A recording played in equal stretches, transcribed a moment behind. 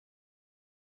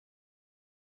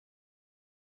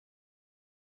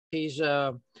He's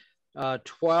 12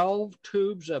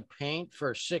 tubes of paint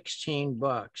for 16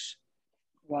 bucks.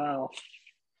 Wow.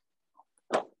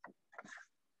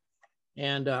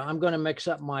 And I'm going to mix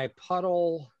up my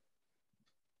puddle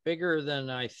bigger than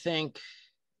I think.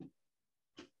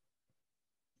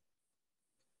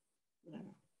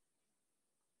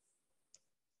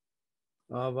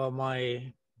 Of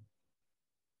my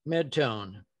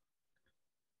mid-tone.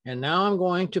 And now I'm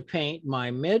going to paint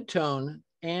my mid-tone,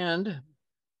 and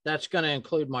that's going to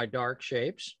include my dark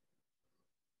shapes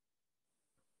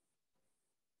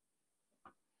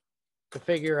to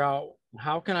figure out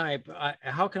how can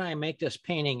I make this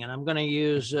painting. And I'm going to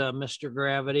use Mr.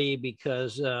 Gravity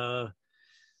because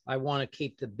I want to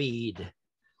keep the bead.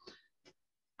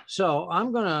 So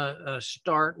I'm going to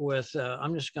start with,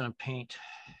 I'm just going to paint.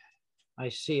 I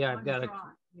see I've got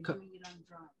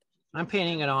I'm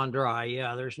painting it on dry.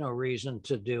 Yeah, there's no reason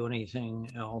to do anything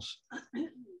else.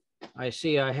 I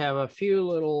see I have a few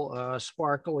little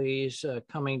sparklies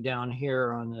coming down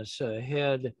here on this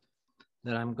head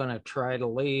that I'm going to try to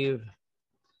leave.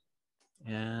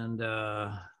 And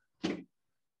the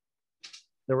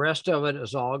rest of it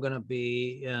is all going to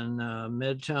be in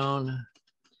mid-tone.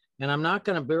 And I'm not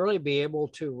going to really be able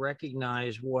to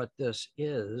recognize what this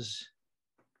is.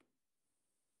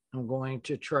 I'm going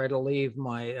to try to leave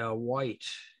my white.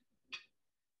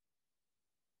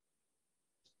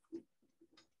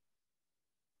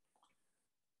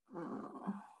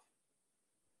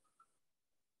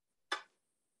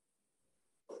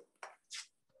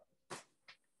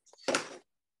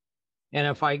 And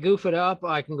if I goof it up,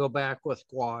 I can go back with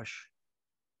gouache.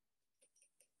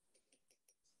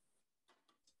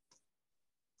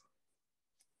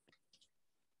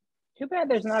 Too bad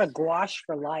there's not a gouache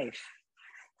for life.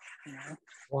 You know?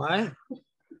 What?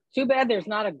 Too bad there's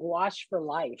not a gouache for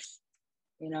life.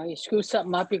 You know, you screw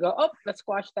something up, you go, oh, let's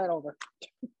gouache that over.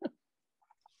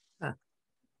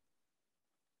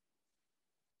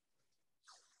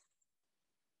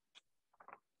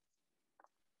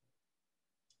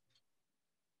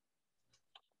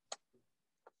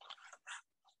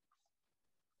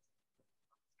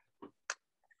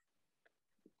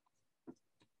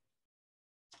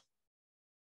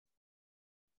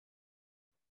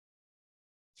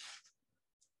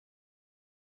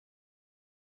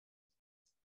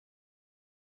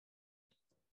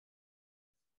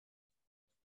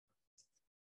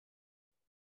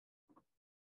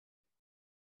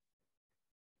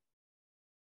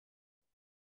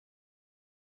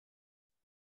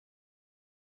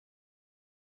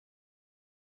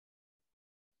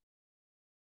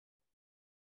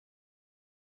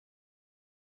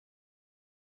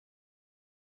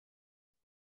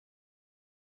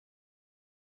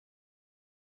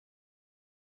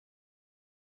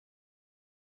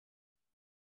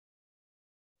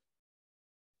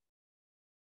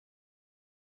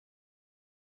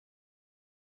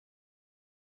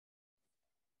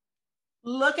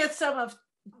 Look at some of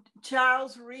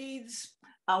Charles Reed's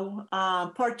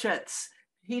portraits.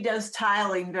 He does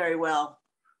tiling very well.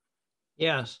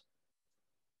 Yes.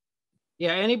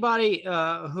 Yeah, anybody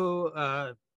who,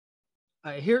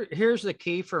 here's the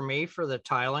key for me for the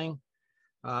tiling.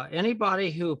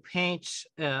 Anybody who paints,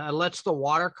 lets the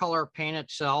watercolor paint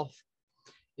itself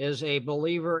is a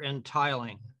believer in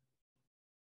tiling.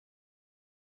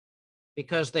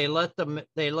 Because they let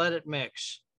it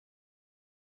mix.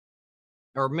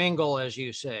 Or mingle, as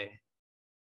you say.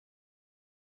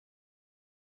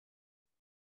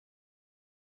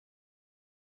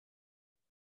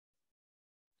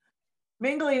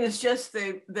 Mingling is just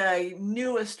the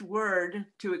newest word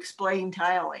to explain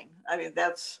tiling. I mean,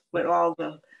 that's what all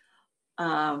the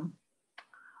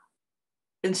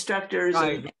instructors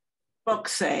and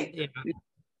books say. Yeah.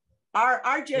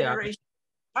 Our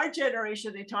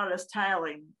generation, they taught us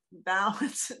tiling. Now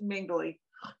it's mingling.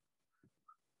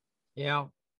 Yeah.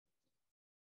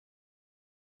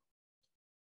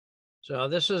 So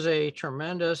this is a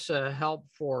tremendous help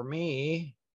for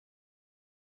me.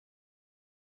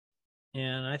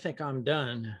 And I think I'm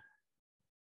done.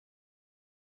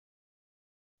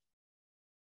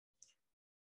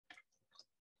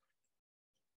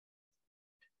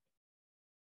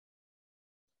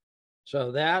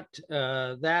 So that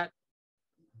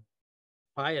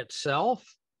by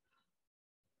itself,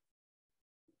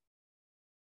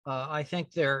 I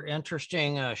think they're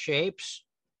interesting shapes.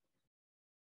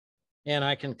 And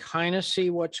I can kind of see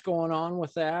what's going on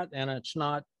with that. And it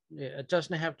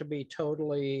doesn't have to be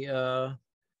totally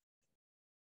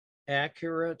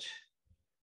accurate,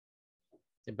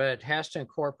 but it has to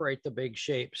incorporate the big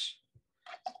shapes.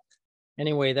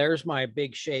 Anyway, there's my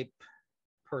big shape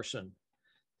person.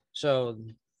 So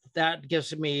that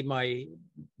gives me my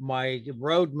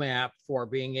roadmap for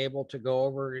being able to go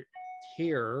over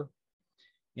here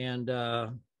and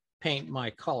paint my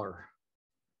color.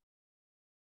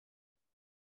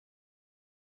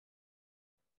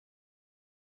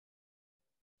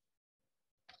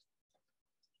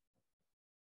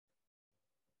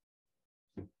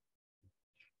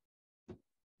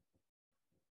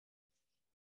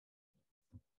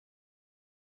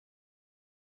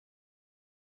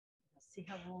 See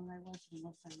how long I was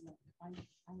unless I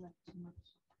left too much.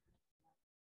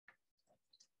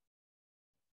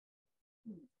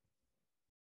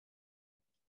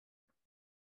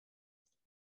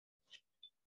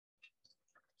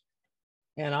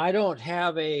 And I don't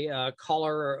have a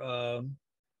color.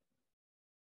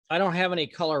 I don't have any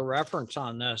color reference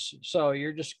on this, so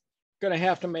you're just going to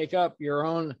have to make up your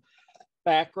own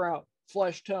background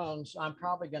flesh tones. I'm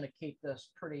probably going to keep this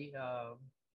pretty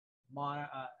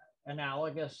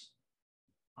analogous.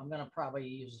 I'm going to probably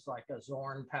use like a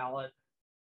Zorn palette.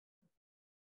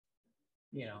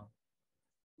 You know,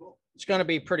 it's going to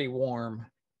be pretty warm,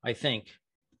 I think.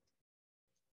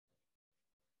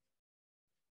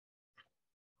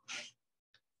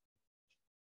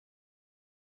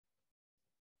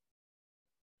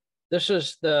 This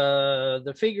is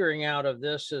the figuring out of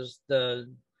this is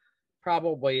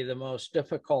probably the most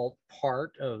difficult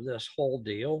part of this whole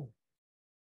deal,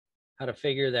 how to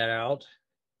figure that out.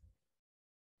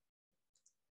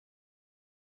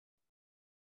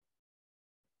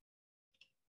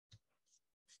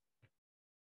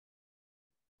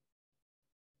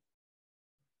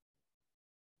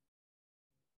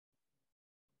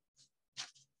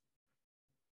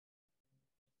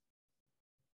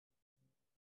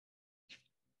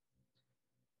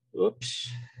 Oops.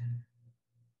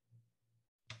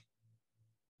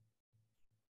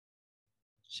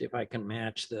 See if I can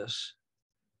match this.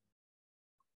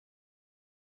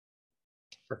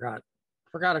 Forgot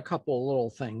a couple of little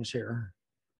things here.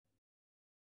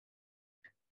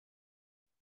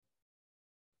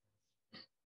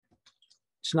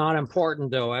 It's not important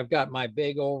though. I've got my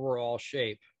big overall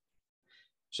shape.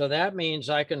 So that means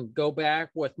I can go back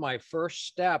with my first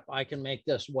step. I can make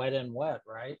this wet and wet,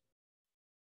 right?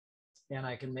 And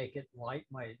I can make it light.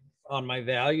 On my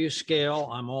value scale,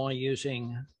 I'm only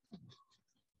using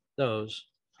those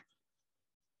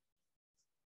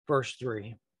first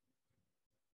three.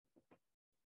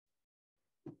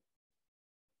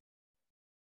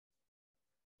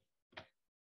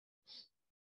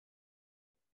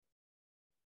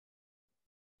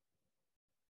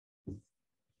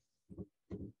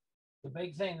 The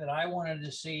big thing that I wanted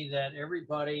to see that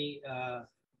everybody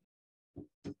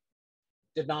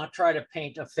did not try to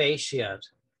paint a face yet,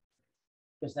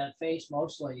 because that face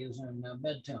mostly is in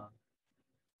mid-tone.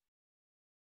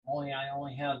 I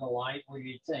only have the light where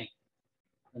you'd think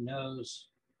the nose,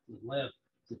 the lip,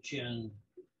 the chin.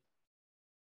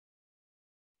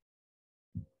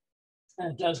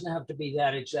 And it doesn't have to be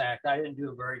that exact. I didn't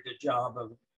do a very good job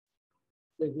of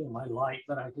leaving my light,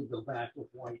 but I could go back with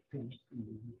white paint and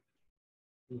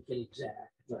make it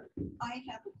exact. But I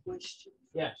have a question.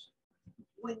 yes.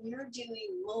 When you're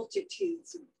doing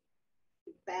multitudes of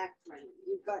background,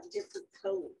 you've got different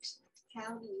colors.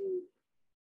 How do you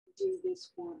do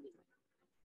this for me?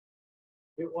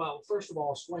 Well, first of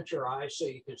all, squint your eyes so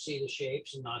you can see the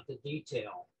shapes and not the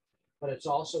detail. But it's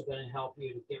also going to help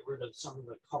you to get rid of some of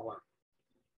the color.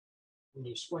 When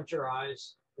you squint your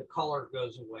eyes, the color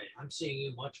goes away. I'm seeing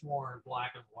you much more in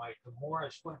black and white. The more I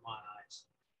squint my eyes,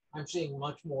 I'm seeing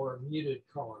much more muted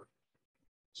color.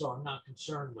 So I'm not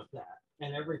concerned with that.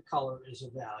 And every color is a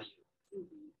value.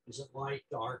 Mm-hmm. Is it light,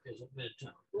 dark? Is it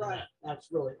mid-tone? Right. That's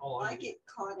really all I get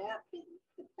caught up in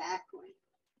the background.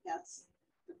 That's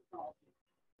the problem.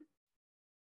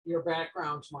 Your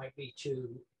backgrounds might be too,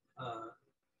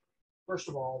 first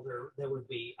of all, there would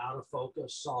be out of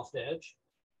focus, soft edge,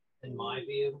 in my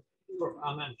view.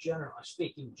 I'm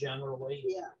speaking generally.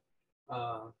 Yeah.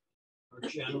 Or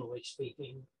generally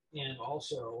speaking, and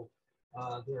also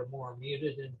they're more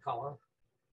muted in color.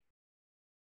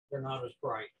 They're not as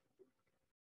bright.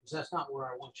 Because that's not where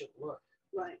I want you to look.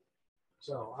 Right.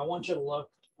 So I want you to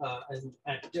look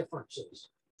at differences,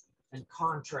 and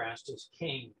contrast is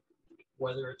king.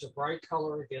 Whether it's a bright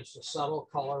color against a subtle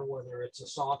color, whether it's a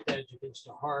soft edge against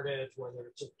a hard edge, whether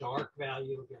it's a dark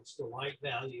value against a light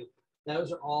value,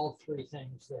 those are all three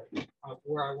things that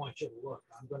where I want you to look.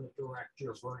 I'm going to direct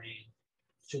your brain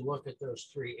to look at those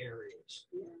three areas.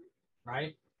 Yeah.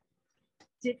 Right?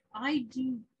 Did I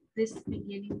do this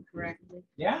beginning correctly?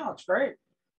 Yeah, it's great.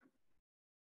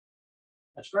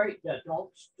 That's great. Yeah, don't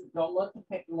let the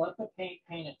paint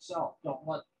paint itself. Don't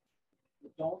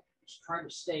try to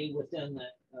stay within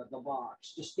the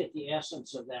box. Just get the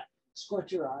essence of that.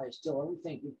 Squint your eyes till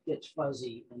everything gets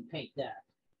fuzzy and paint that.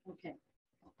 Okay.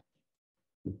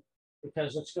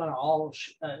 Because it's going to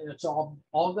it's all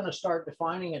going to start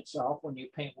defining itself when you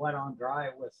paint wet on dry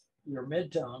with your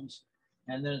midtones,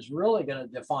 and then it's really going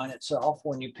to define itself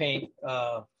when you paint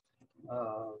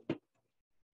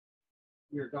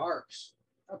your darks.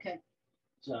 Okay.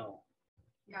 So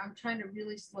Yeah, I'm trying to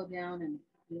really slow down and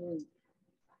really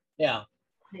yeah.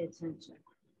 pay attention.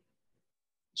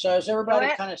 So does everybody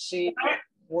Go kind of see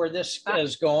where this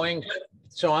is going?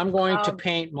 So I'm going to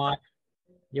paint my.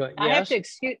 Yes? I have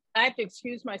to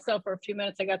excuse myself for a few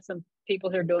minutes. I got some people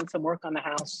here doing some work on the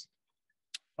house.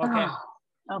 Okay.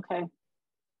 Okay.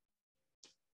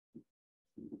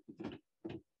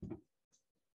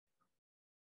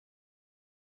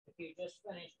 If you just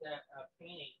finished that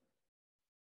painting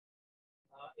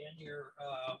in your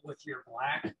with your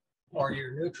black or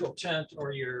your neutral tint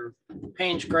or your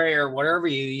Payne's gray or whatever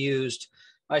you used,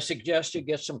 I suggest you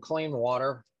get some clean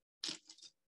water,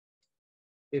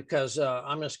 because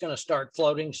I'm just going to start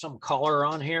floating some color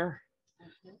on here,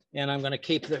 and I'm going to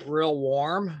keep it real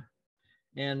warm.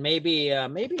 And maybe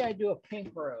I do a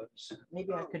pink rose.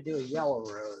 Maybe I could do a yellow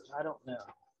rose. I don't know.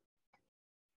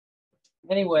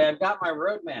 Anyway, I've got my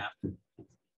road map.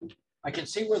 I can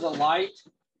see where the light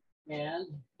and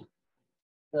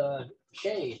the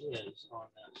shade is on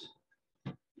this.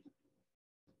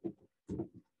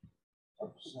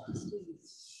 Oops.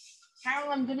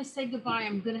 Carol, I'm going to say goodbye.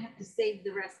 I'm going to have to save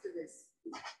the rest of this.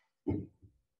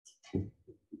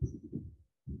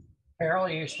 Carol,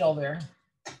 are you still there?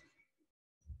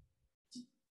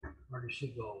 Where did she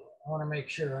go? I want to make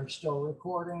sure I'm still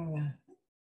recording.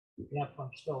 Yep, I'm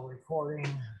still recording.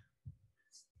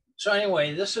 So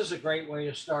anyway, this is a great way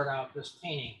to start out this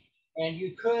painting. And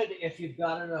you could, if you've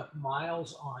got enough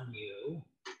miles on you,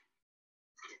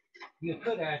 you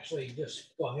could actually just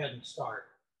go ahead and start.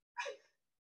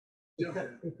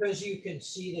 Because you can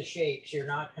see the shapes, you're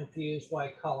not confused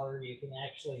by color. You can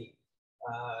actually,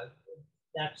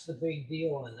 that's the big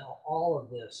deal in all of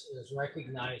this, is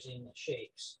recognizing the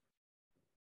shapes,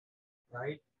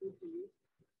 right?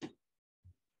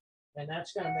 And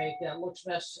that's going to make that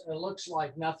it looks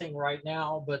like nothing right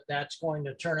now, but that's going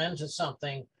to turn into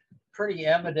something pretty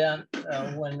evident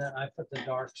when I put the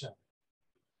darks in.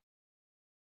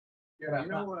 Yeah, you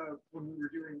know, when we were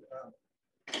doing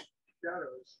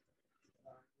shadows,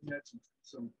 we had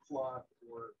some cloth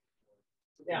or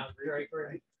yeah, very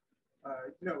great.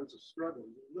 Right? You know, it's a struggle.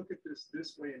 You look at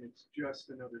this way, and it's just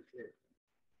another shade.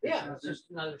 Yeah, it's just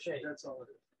another shade. That's all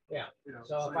it is. Yeah. You know,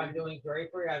 so if I'm doing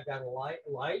drapery, I've got a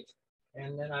light,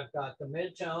 and then I've got the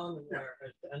mid-tone,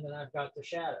 and then I've got the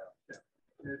shadow. Yeah,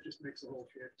 and it just makes the whole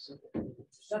shape simple.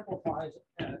 Simplifies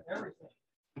everything.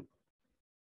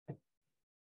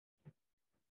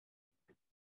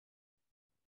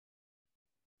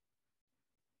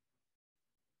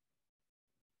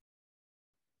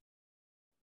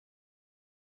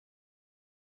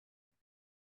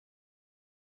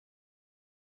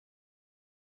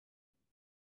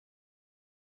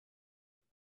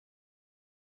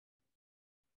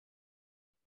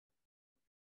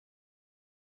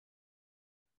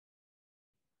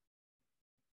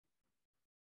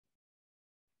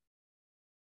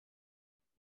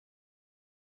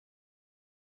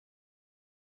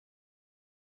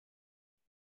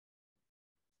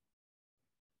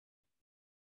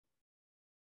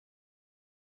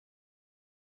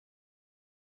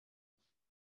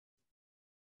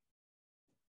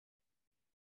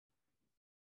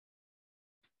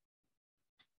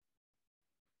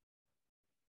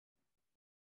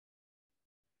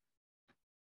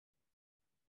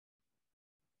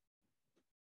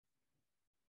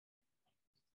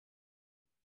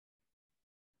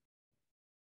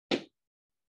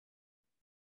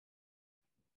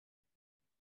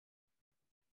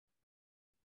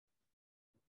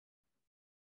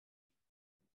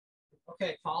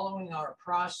 Okay, following our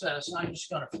process, I'm just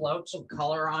going to float some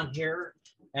color on here,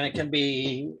 and it can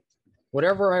be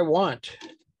whatever I want.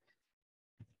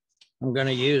 I'm going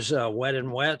to use wet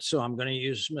and wet, so I'm going to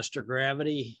use Mr.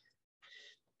 Gravity.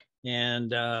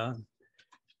 And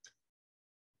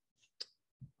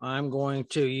I'm going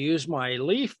to use my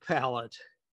leaf palette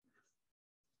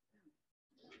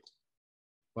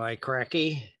by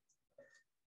Cracky.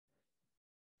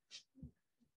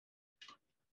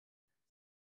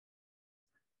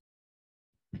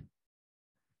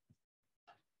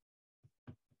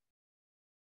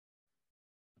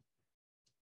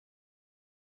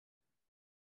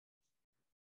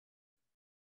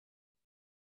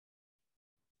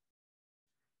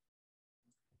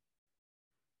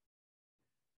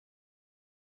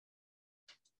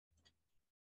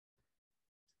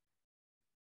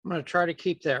 I'm going to try to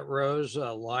keep that rose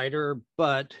lighter,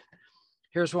 but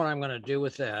here's what I'm going to do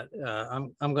with that.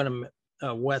 I'm going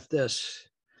to wet this.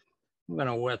 I'm going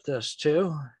to wet this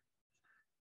too.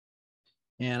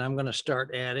 And I'm going to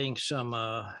start adding some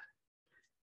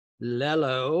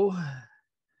Lello.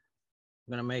 I'm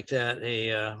going to make that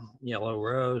a yellow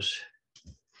rose.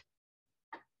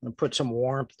 I'm going to put some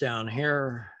warmth down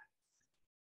here.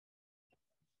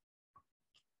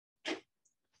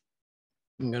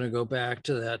 I'm going to go back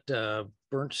to that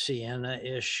burnt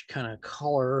sienna-ish kind of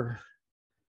color.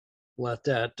 Let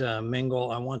that mingle.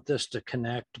 I want this to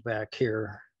connect back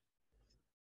here.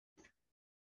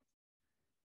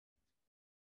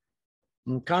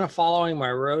 I'm kind of following my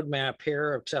roadmap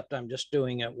here, except I'm just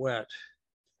doing it wet.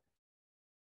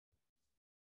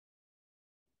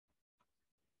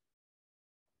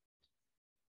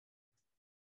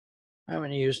 I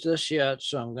haven't used this yet,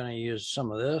 so I'm going to use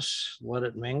some of this, let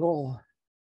it mingle.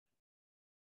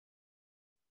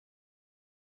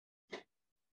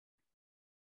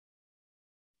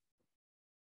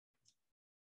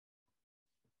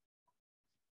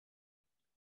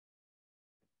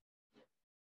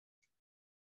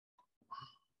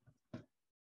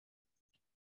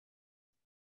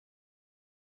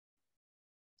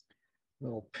 A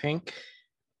little pink.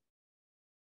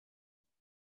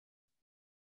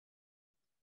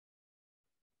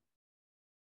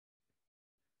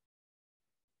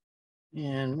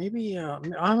 And maybe I'm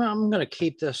going to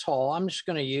keep this whole. I'm just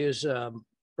going to use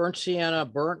burnt sienna,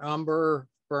 burnt umber,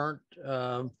 burnt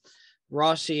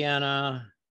raw sienna.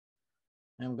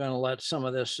 I'm going to let some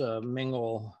of this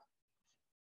mingle.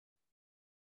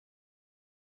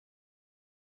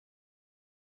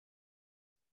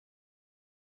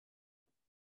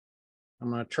 I'm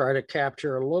going to try to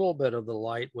capture a little bit of the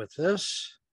light with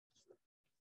this,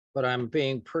 but I'm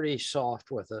being pretty soft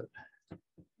with it.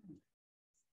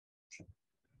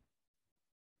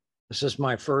 This is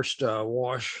my first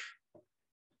wash.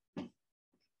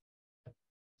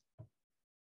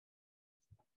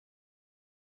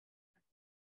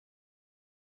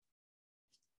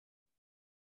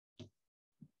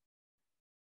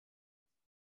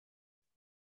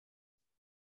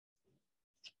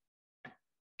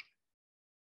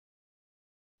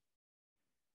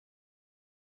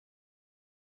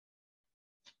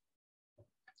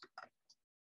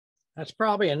 That's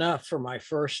probably enough for my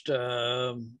first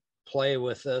play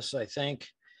with this, I think.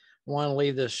 I want to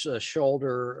leave this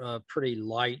shoulder pretty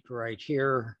light right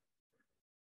here.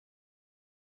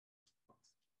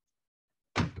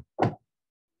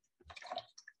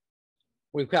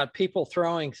 We've got people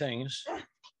throwing things.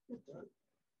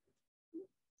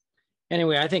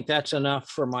 Anyway, I think that's enough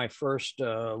for my first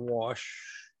wash.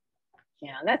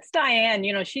 Yeah, that's Diane.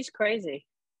 You know, she's crazy.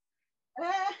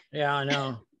 Yeah, I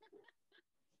know.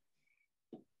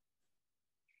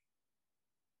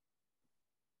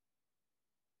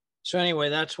 So anyway,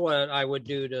 that's what I would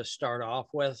do to start off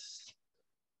with.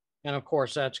 And of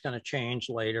course, that's going to change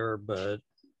later, but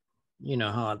you know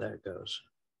how that goes.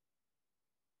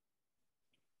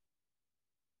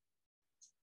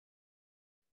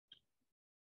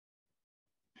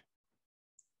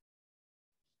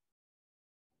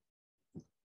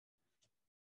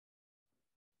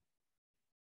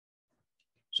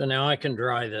 So now I can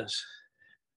dry this.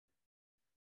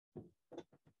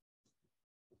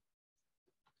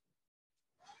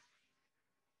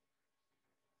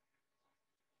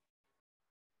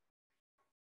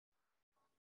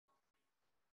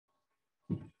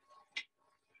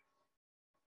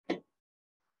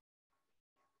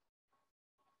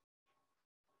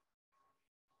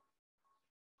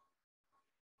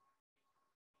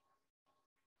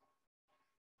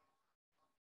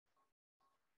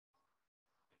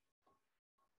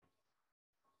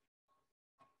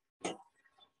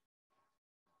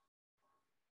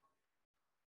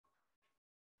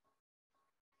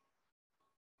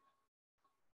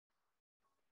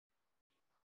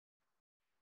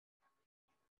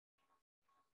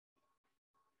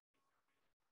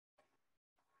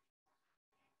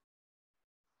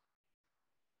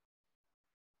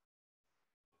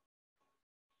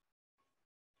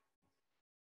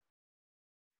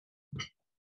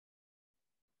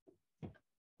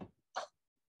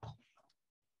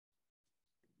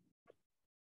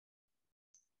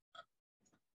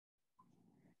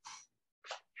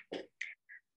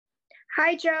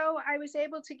 Hi, Joe. I was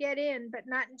able to get in, but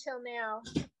not until now.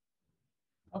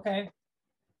 Okay.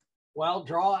 Well,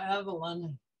 draw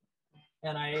Evelyn.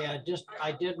 And I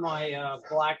did my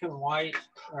black and white,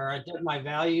 or I did my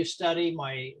value study,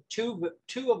 my two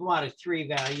of them out of three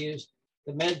values,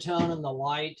 the mid-tone and the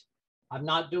light. I'm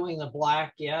not doing the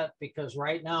black yet because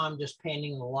right now I'm just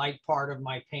painting the light part of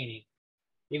my painting.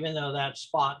 Even though that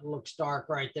spot looks dark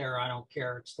right there, I don't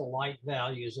care. It's the light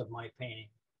values of my painting.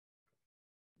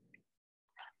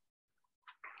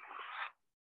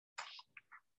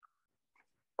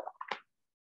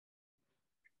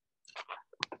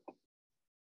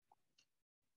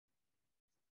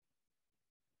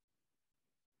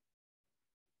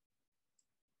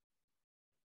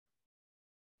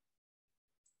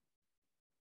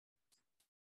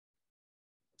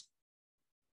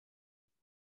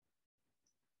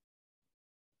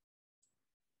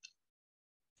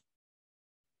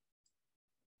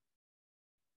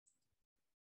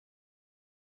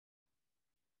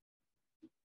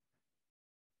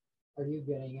 Are you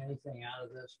getting anything out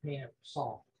of this? Paint it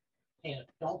soft. Paint it.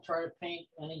 Don't try to paint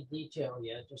any detail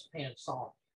yet. Just paint it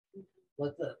soft.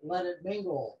 Let it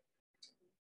mingle.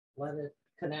 Let it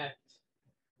connect.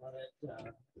 Let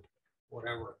it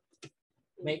whatever.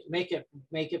 Make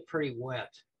it pretty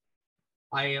wet.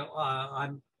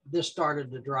 This started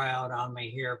to dry out on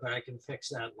me here, but I can fix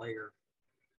that later.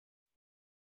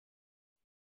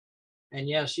 And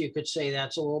yes, you could say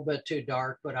that's a little bit too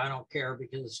dark, but I don't care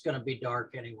because it's going to be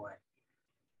dark anyway.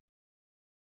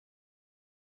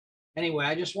 Anyway,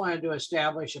 I just wanted to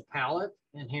establish a palette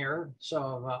in here.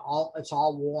 So it's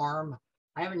all warm.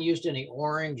 I haven't used any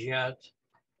orange yet.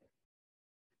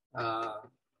 I'm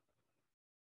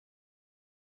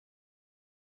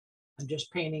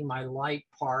just painting my light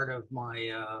part of my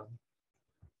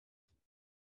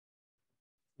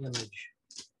image.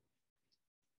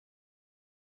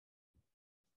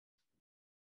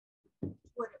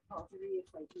 Would it bother you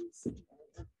if I do some?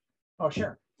 Oh,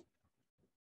 sure.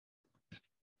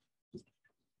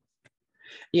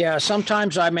 Yeah,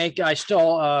 sometimes I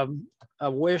still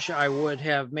wish I would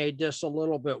have made this a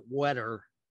little bit wetter.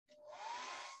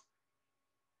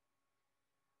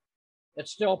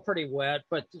 It's still pretty wet,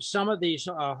 but some of these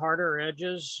harder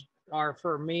edges are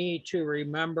for me to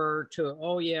remember to,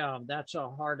 oh yeah, that's a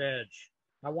hard edge.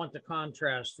 I want the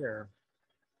contrast there.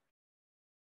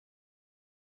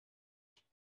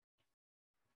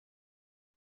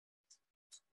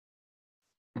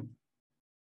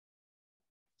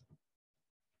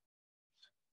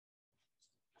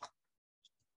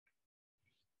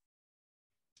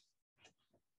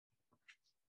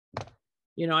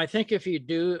 You know, I think if you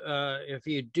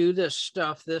do this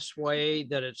stuff this way,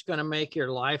 that it's going to make your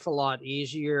life a lot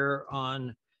easier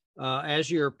on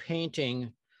as you're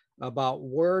painting about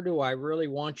where do I really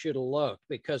want you to look,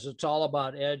 because it's all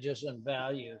about edges and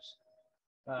values.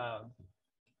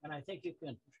 And I think you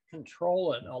can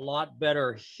control it a lot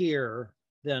better here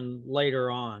than later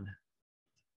on.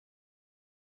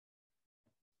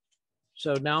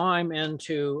 So now I'm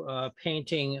into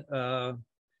painting.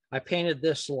 I painted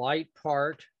this light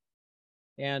part,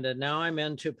 and now I'm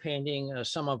into painting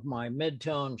some of my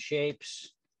mid-tone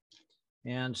shapes.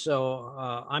 And so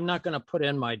I'm not going to put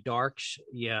in my darks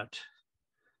yet.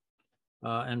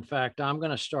 In fact, I'm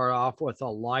going to start off with a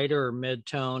lighter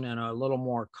mid-tone and a little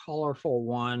more colorful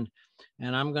one.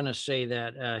 And I'm going to say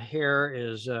that hair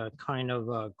is kind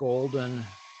of golden.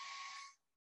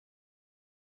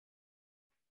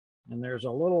 And there's a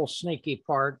little sneaky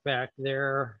part back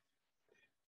there.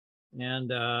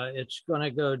 And it's going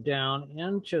to go down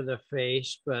into the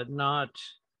face, but not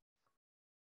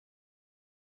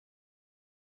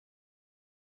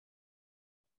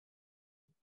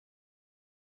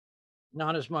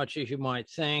as much as you might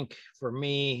think. For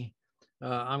me,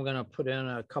 I'm going to put in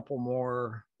a couple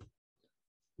more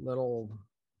little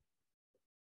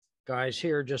guys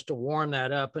here just to warm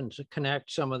that up and to connect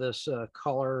some of this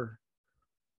color,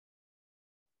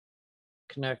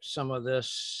 connect some of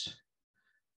this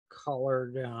color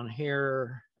down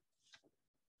here.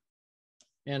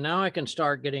 And now I can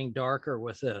start getting darker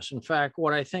with this. In fact,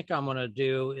 what I think I'm going to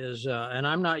do is, and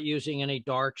I'm not using any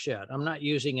darks yet. I'm not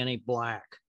using any black.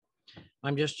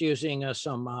 I'm just using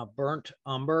some burnt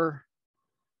umber.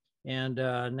 And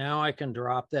now I can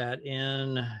drop that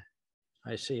in.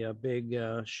 I see a big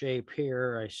shape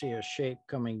here. I see a shape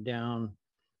coming down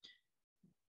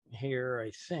here,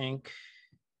 I think.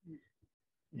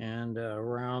 And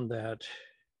around that,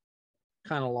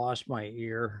 kind of lost my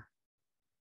ear.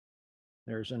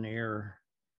 There's an ear.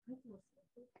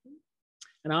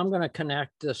 And I'm going to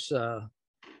connect this, I'm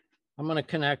going to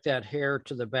connect that hair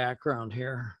to the background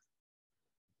here.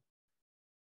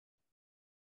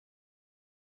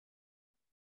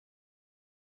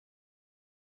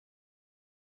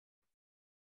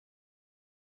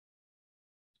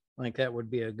 I think that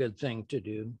would be a good thing to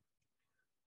do.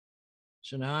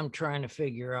 So now I'm trying to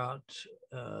figure out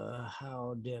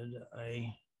how did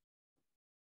I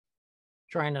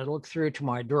Trying to look through to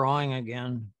my drawing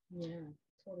again. Yeah,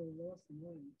 totally lost the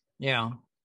mind. Yeah.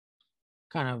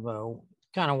 Kind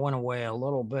of went away a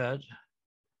little bit.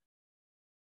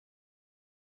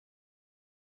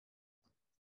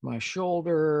 My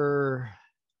shoulder.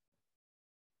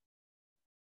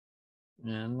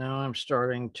 And now I'm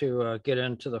starting to get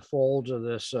into the folds of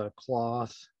this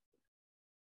cloth.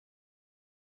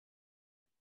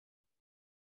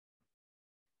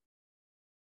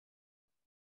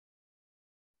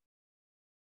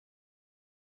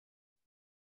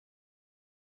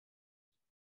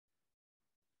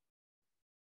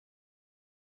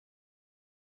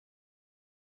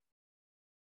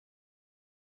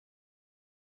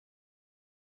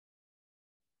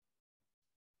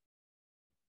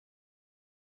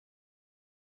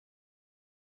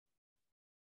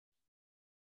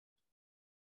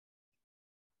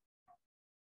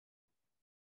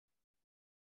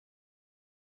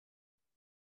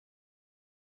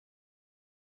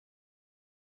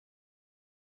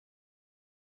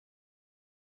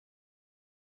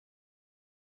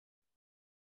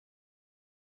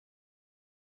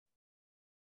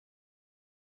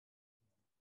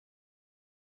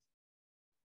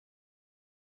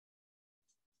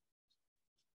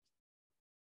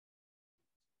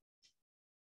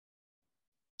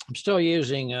 I'm still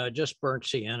using just burnt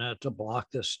sienna to block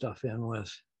this stuff in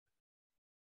with.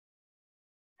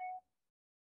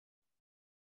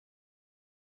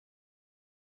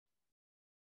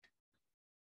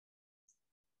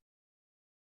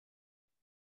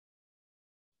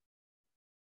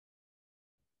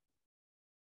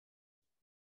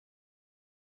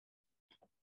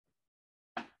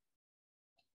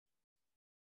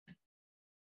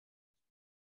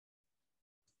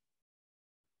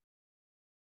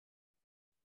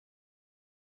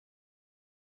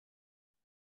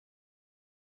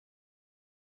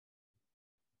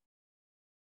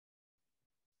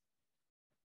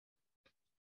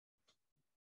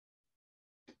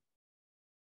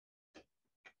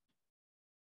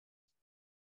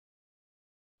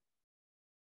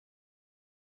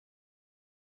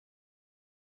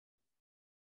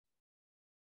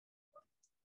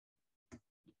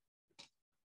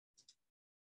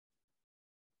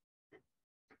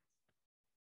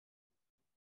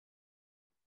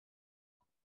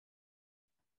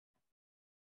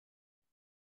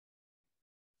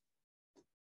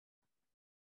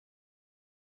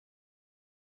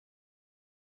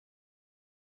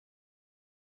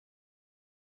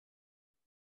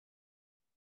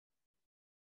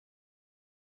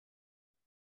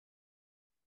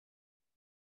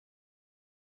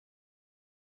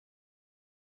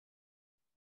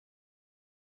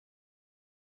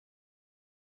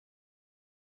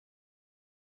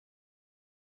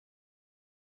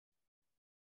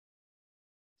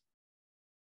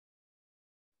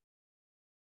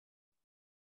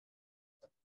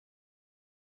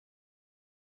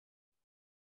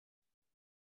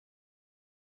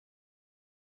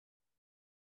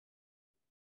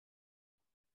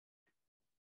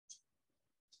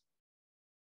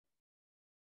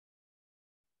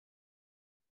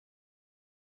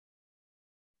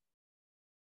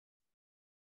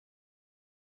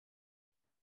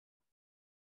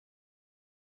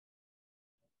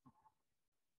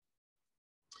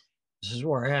 This is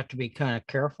where I have to be kind of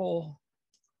careful.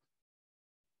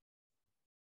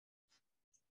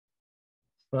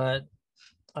 But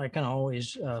I can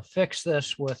always fix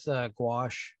this with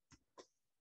gouache.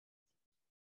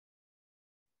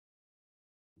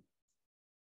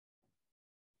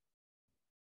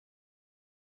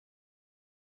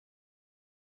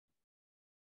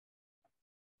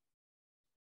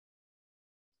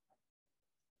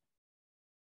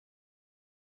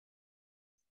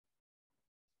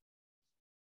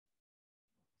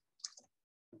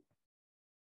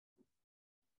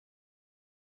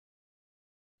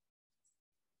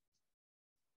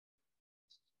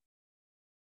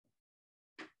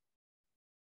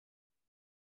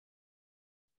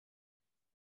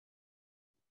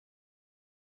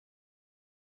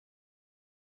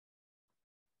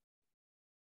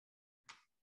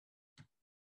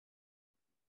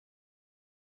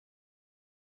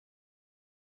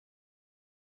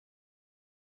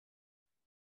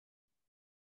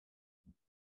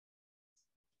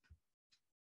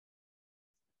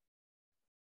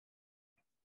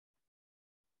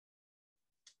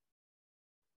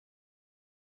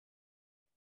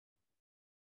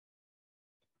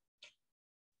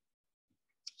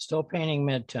 Still painting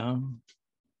midtone.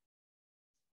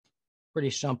 Pretty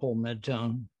simple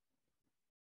midtone.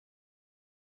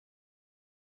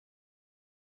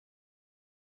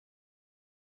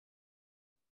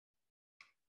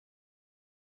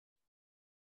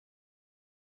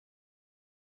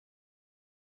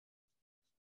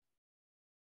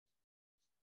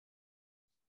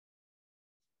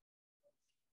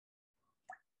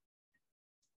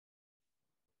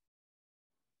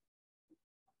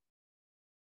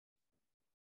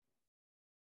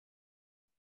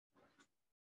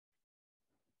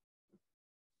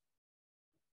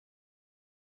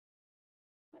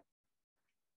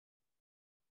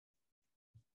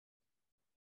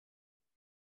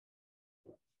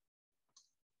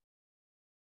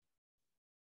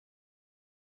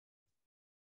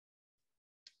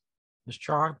 Just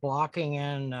chalk blocking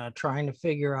and trying to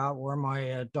figure out where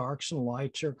my darks and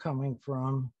lights are coming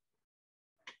from.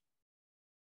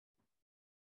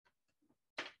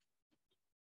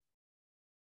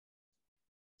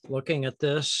 Looking at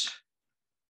this.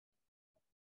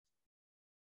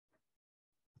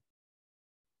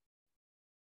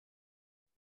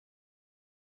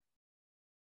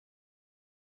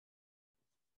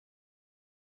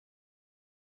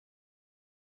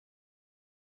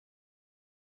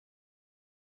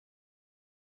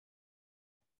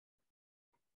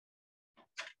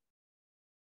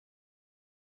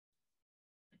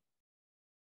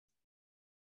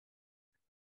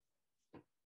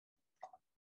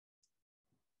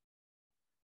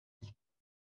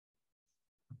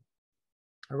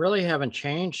 I really haven't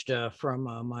changed from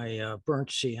my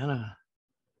burnt sienna.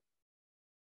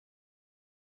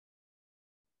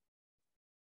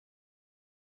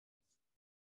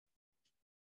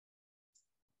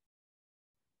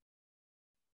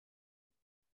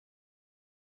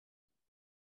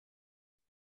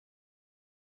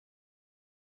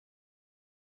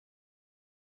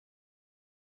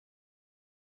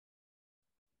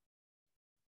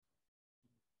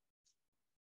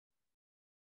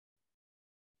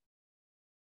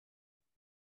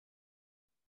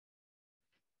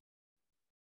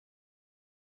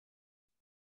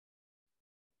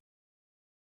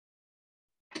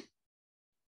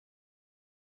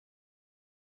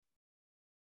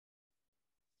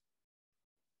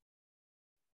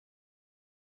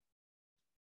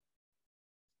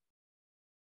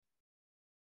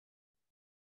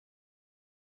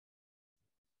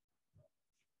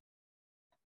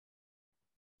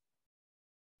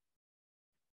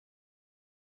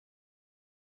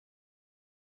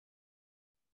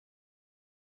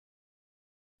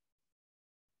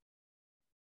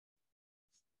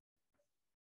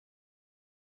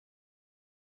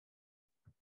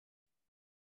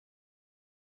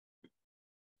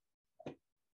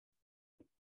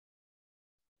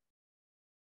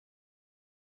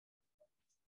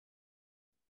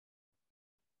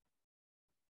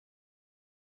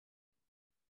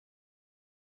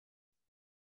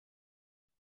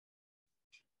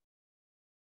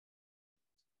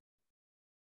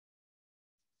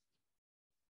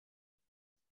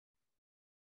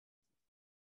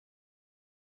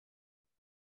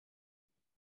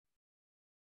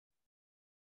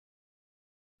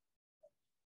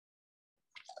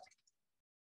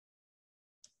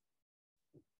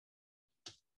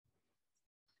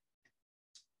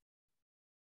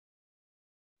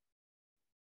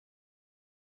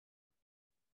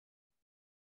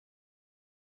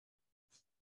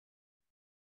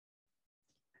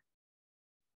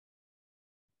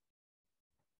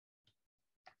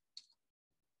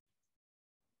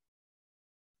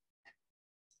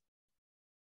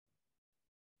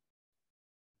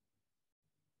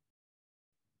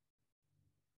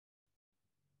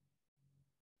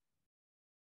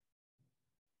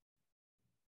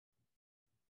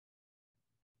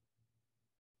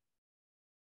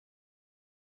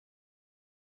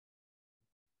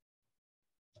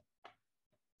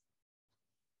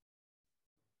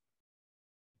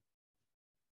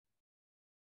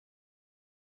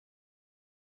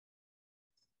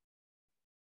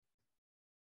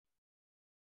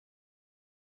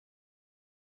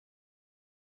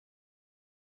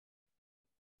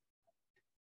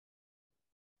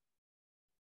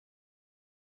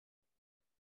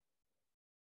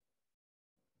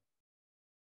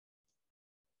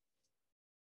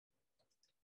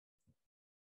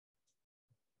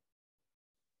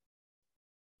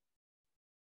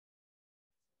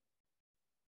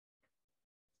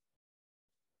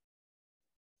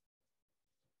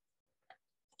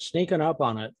 Sneaking up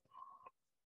on it.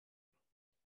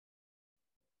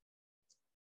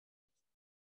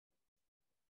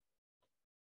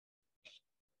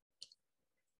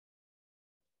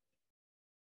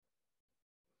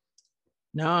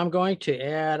 Now I'm going to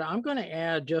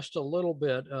add just a little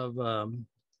bit of, I'm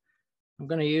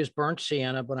going to use burnt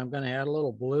sienna, but I'm going to add a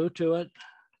little blue to it.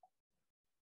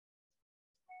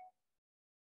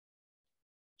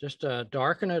 Just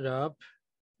darken it up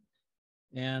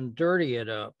and dirty it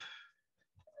up.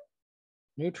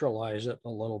 Neutralize it a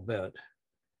little bit.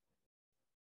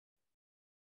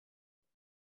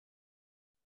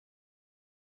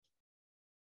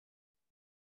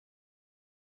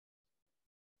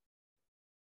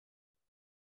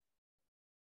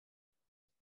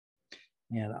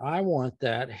 And I want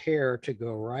that hair to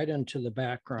go right into the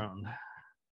background.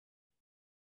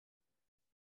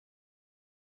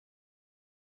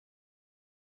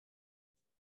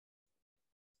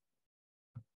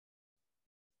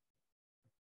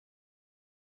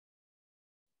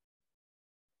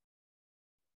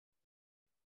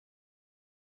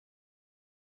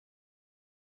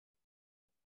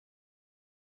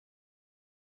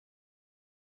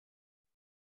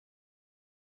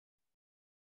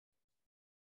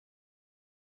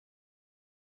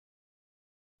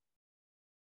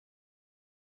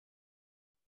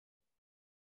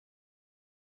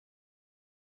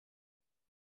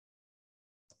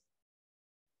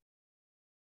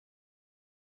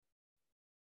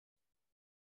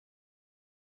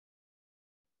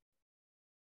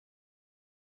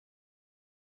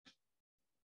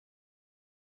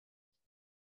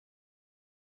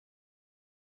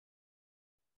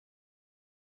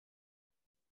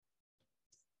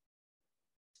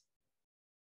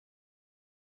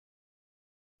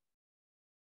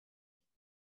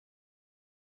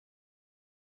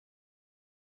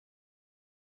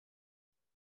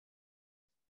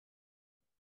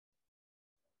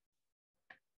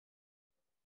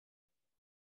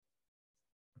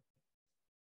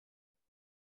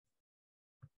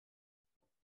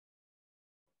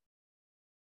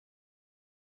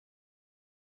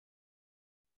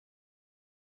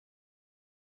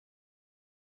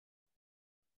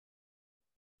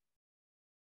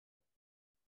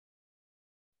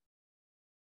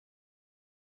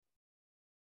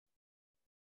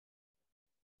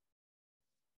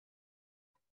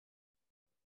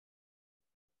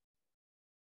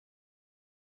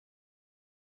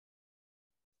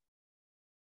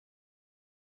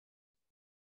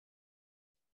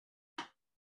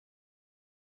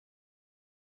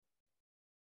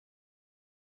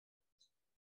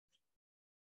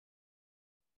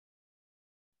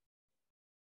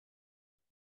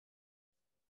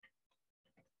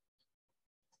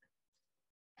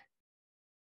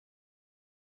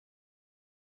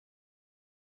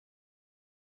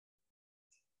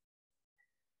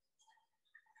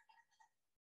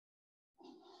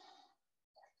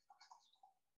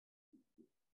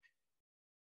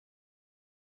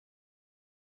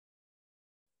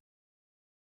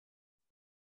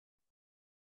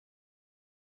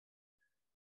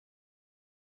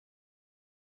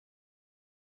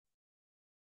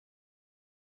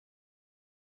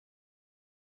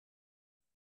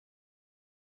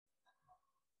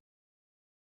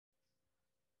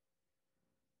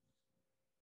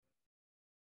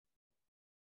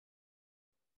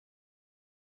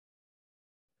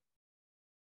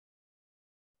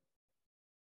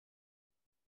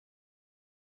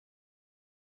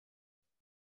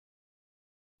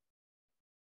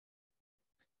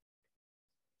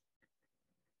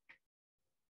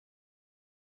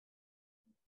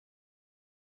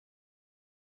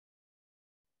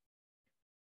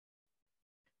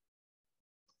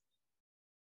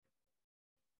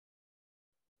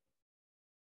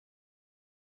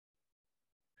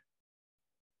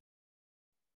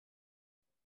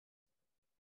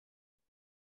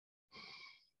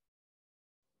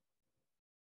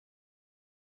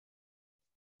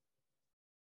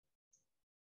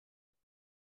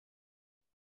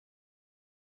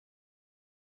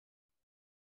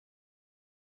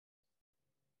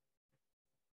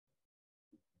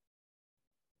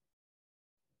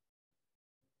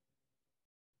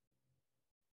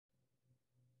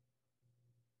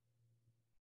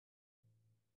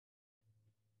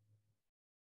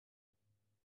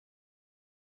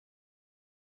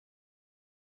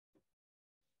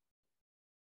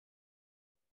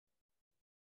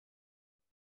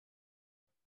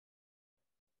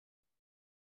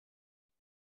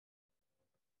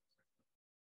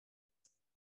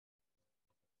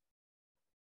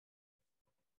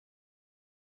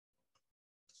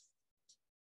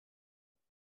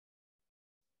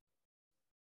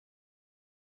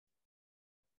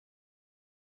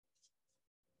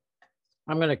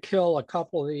 I'm going to kill a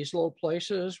couple of these little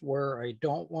places where I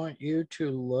don't want you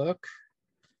to look.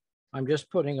 I'm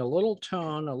just putting a little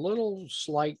tone, a little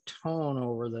slight tone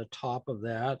over the top of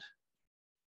that.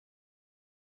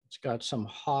 It's got some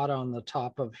hot on the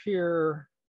top of here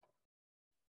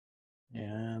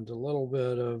and a little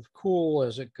bit of cool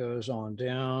as it goes on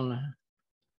down.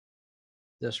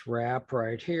 This wrap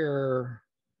right here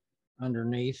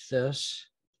underneath this.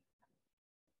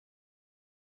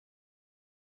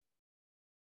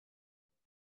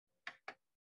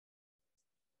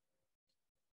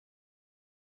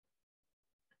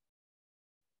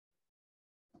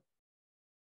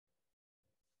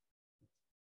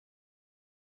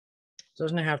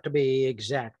 Doesn't have to be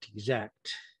exact.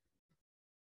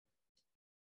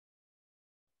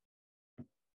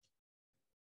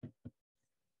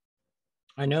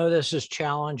 I know this is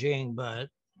challenging, but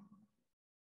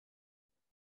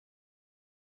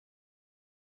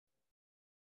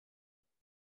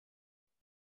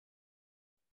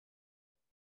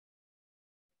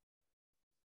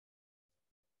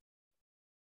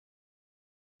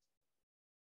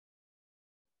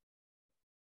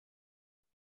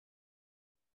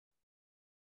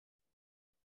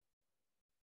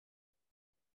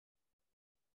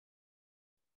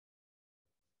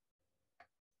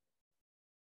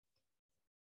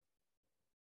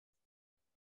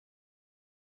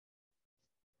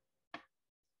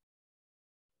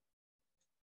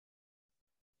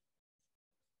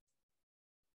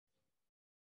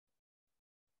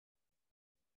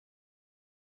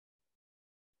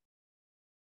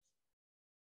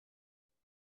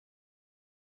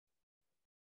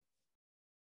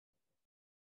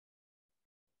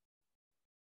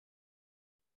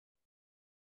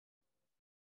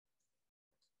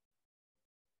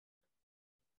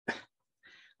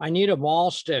I need a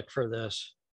ball stick for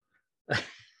this.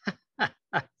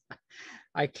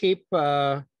 I keep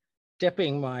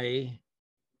dipping my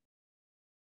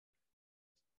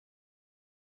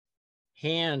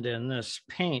hand in this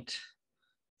paint.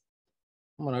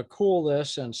 I'm going to cool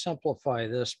this and simplify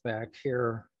this back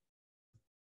here.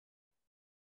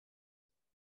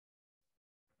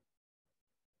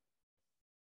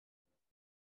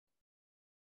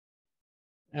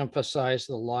 Emphasize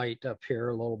the light up here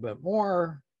a little bit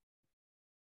more.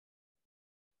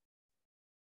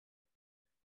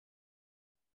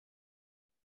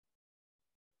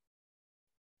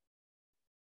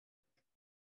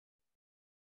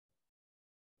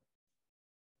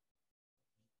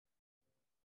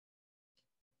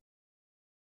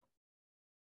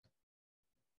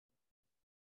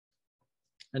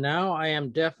 And now I am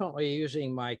definitely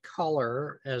using my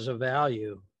color as a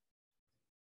value.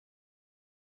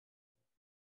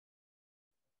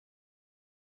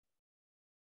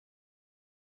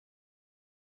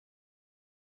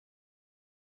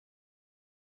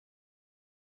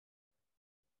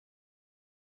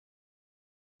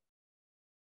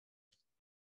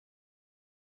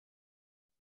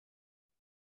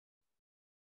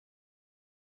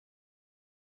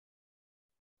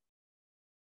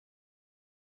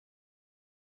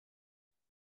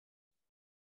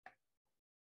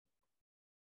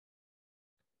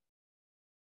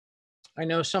 I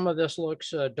know some of this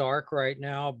looks dark right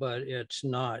now, but it's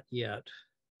not yet.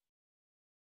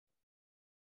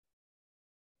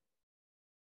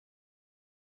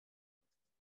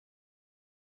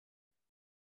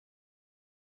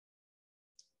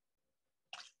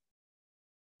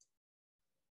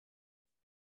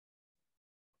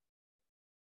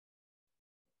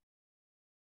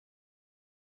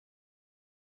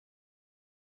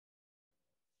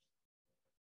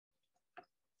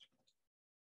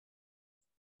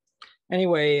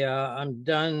 Anyway, I'm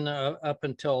done up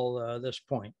until this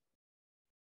point.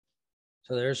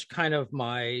 So there's kind of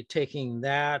my taking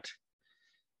that.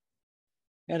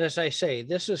 And as I say,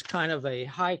 this is kind of a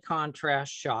high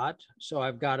contrast shot. So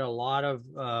I've got a lot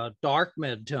of dark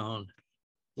mid-tone,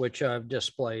 which I've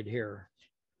displayed here.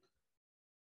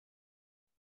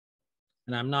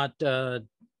 And I'm not done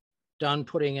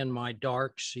putting in my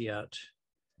darks yet.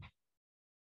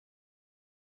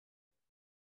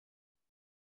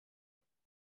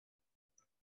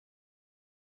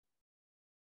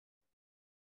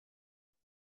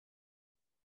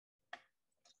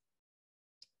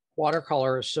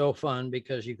 Watercolor is so fun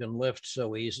because you can lift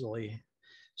so easily.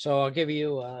 So I'll give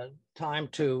you time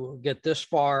to get this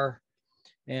far,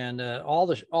 and all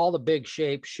the big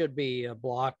shapes should be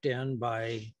blocked in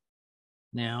by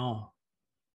now.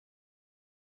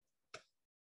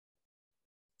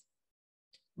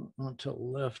 I want to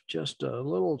lift just a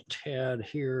little tad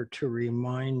here to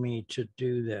remind me to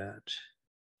do that.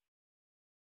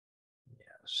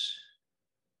 Yes.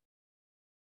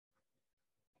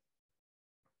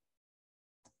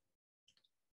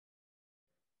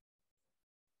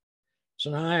 So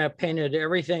now I have painted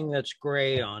everything that's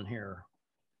gray on here.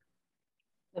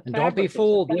 The And don't be fabric is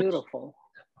fooled. beautiful.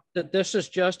 That this is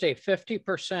just a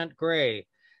 50% gray.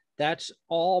 That's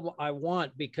all I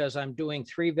want because I'm doing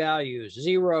 3 values,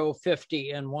 0, 50,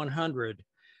 and 100.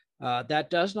 That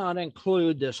does not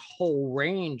include this whole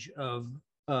range of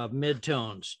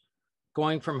midtones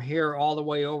going from here all the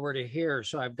way over to here.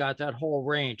 So I've got that whole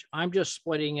range. I'm just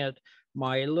splitting it,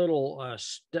 my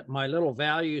little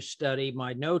value study,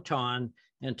 my Notan,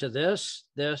 into this,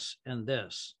 this, and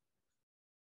this.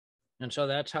 And so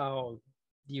that's how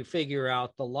you figure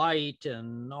out the light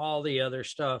and all the other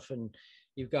stuff. And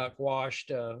you've got gouache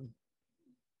to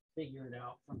figure it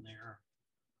out from there.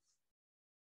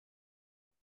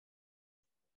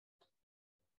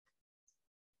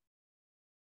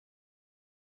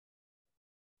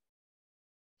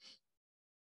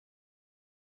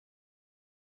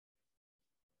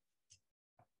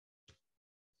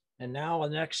 And now the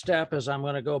next step is I'm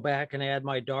going to go back and add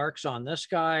my darks on this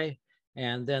guy.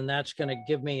 And then that's going to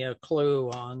give me a clue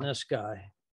on this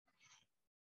guy.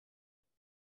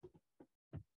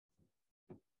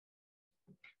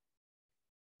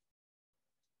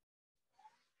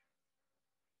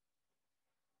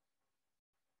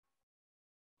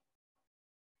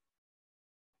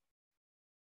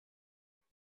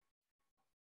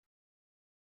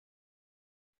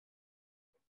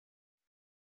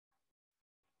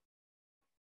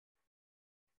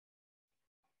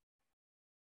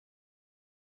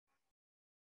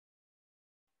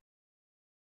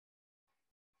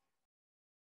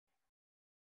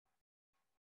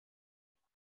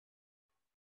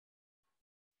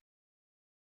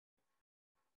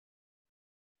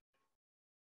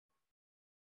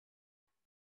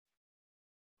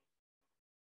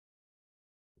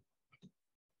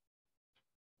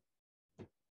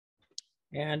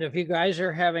 And if you guys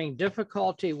are having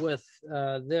difficulty with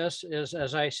this, is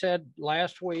as I said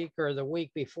last week or the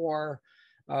week before,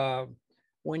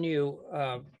 when you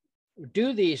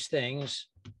do these things,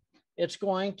 it's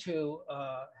going to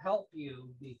help you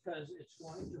because it's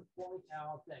going to point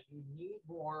out that you need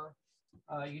more,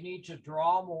 you need to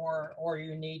draw more, or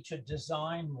you need to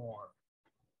design more,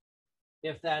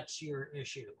 if that's your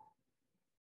issue.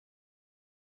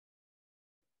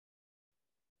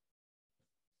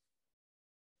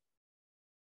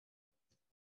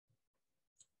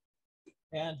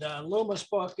 And Loomis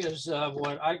book is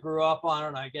what I grew up on,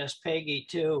 and I guess Peggy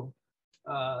too.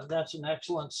 That's an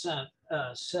excellent set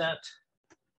of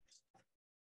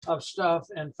stuff.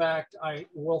 In fact, I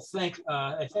think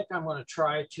I'm going to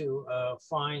try to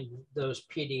find those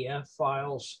PDF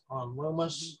files on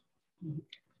Loomis.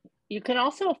 You can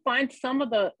also find some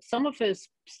of his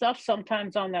stuff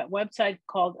sometimes on that website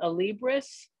called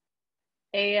Alibris,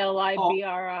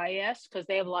 ALIBRIS, because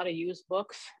they have a lot of used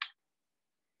books.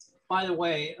 By the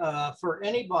way, for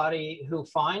anybody who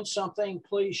finds something,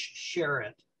 please share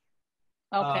it.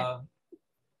 Okay.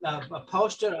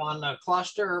 Post it on a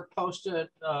cluster, post it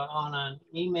on an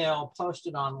email, post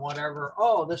it on whatever.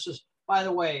 Oh, this is, by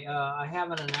the way, I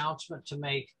have an announcement to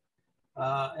make.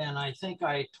 And I think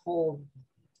I told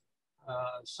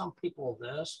some people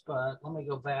this, but let me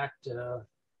go back to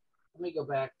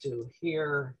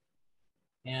here.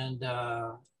 And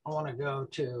I want to go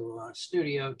to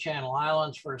Studio Channel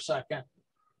Islands for a second.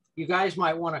 You guys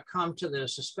might want to come to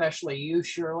this, especially you,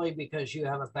 Shirley, because you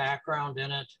have a background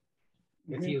in it.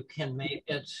 If you can make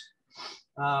it.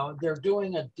 They're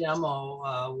doing a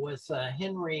demo with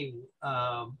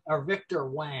Victor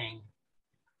Wang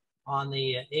on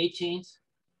the 18th.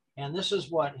 And this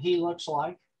is what he looks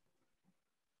like.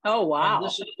 Oh, wow. And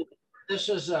this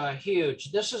is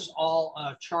huge. This is all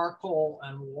charcoal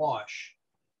and wash.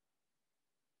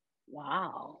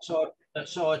 Wow. So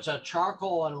it's a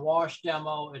charcoal and wash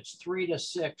demo. It's 3 to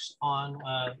 6 on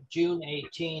June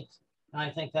 18th. And I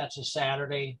think that's a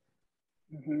Saturday.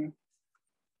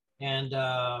 And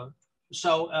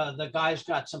so the guy's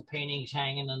got some paintings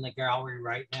hanging in the gallery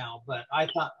right now, but I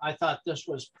thought this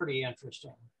was pretty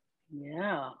interesting.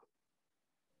 Yeah.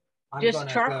 Just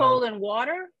charcoal and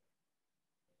water?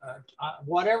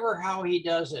 How he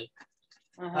does it.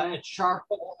 It's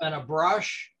charcoal and a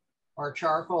brush, or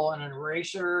charcoal and an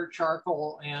eraser,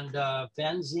 charcoal and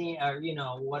benzene, or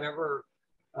whatever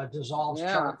dissolves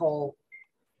charcoal.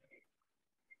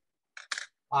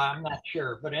 I'm not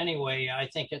sure, but anyway, I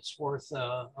think it's worth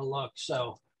a look.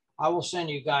 So I will send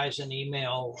you guys an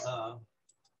email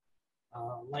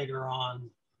later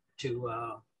on to.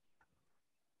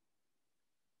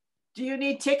 Do you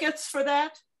need tickets for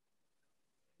that?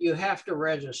 You have to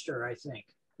register, I think,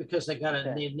 because they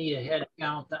need a head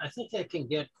count. I think they can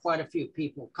get quite a few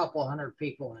people, a couple hundred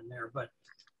people in there, but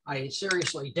I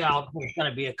seriously doubt there's going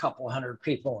to be a couple hundred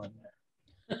people in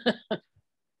there.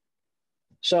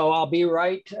 So I'll be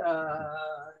right.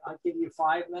 I'll give you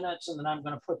 5 minutes, and then I'm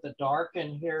going to put the dark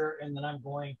in here, and then I'm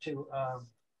going to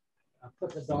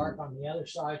put the dark on the other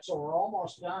side. So we're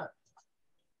almost done.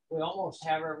 We almost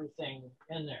have everything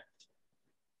in there.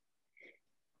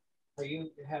 Are you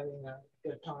having a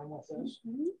good time with this?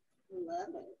 Love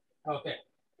it. Okay.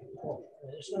 Cool.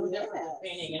 It's no different than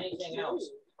painting anything else.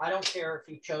 I don't care if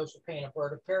you chose to paint a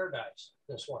bird of paradise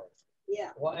this way.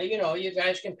 Yeah. Well, you know, you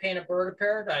guys can paint a bird of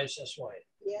paradise this way.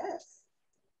 Yes.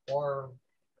 Or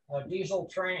a diesel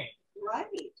train. Right.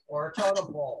 Or a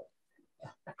totem pole.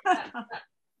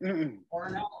 Or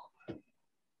an elephant.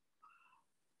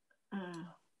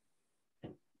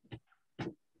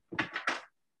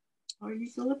 Or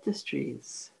eucalyptus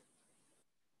trees.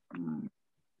 Oh.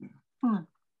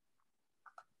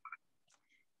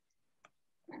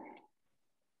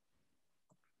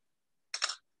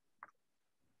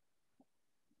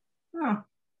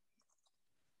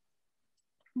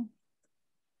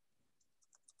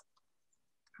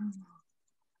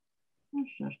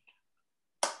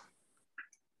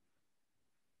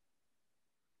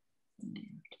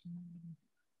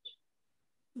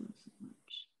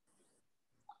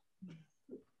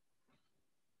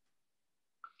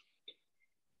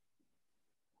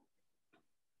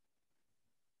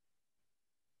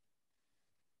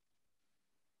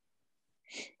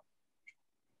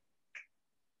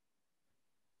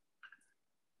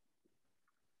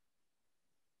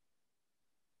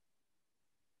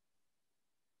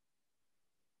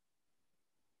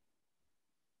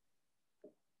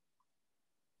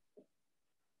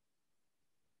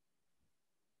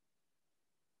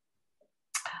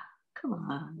 Come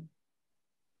on.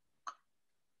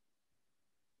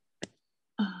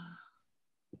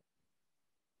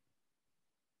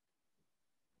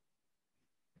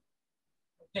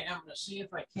 Okay, I'm going to see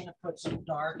if I can't put some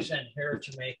darks in here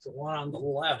to make the one on the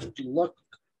left look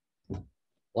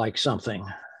like something.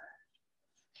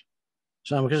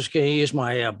 So I'm just going to use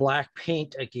my black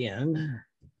paint again.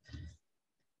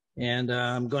 And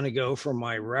I'm going to go for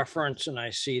my reference, and I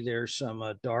see there's some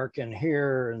dark in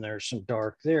here, and there's some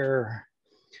dark there.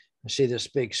 I see this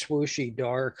big swooshy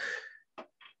dark.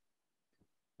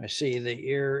 I see the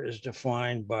ear is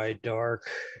defined by dark.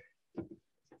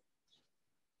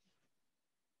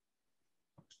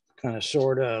 Kind of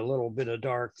sort of a little bit of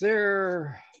dark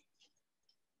there.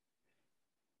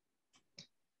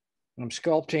 I'm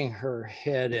sculpting her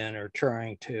head in, or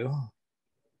trying to.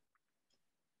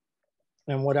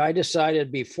 And what I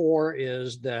decided before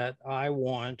is that I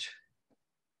want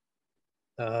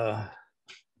her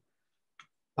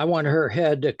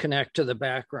head to connect to the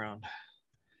background.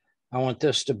 I want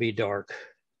this to be dark.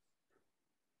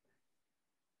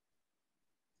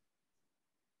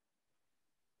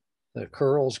 The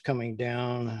curls coming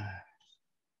down.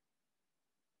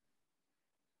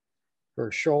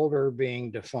 Her shoulder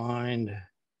being defined.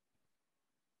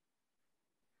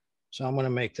 So I'm going to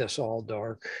make this all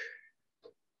dark.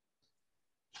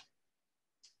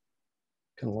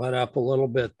 Can let up a little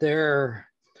bit there.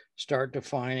 Start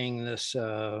defining this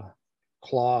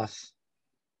cloth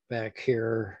back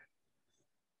here.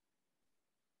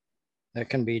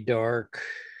 That can be dark.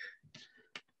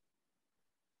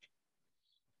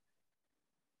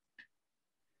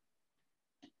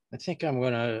 I think I'm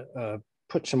going to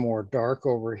put some more dark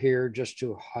over here just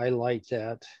to highlight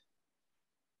that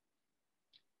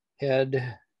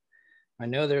head. I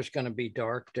know there's going to be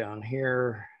dark down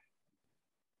here.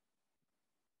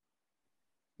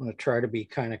 I'm going to try to be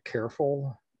kind of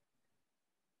careful.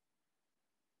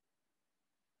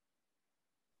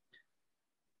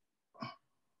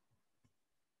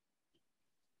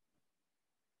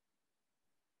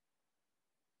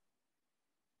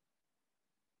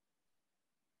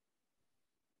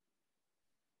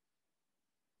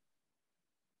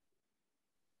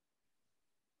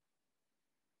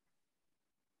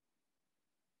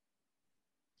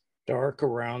 Dark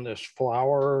around this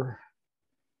flower,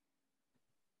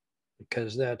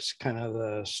 because that's kind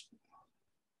of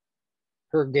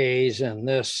her gaze, and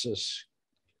this is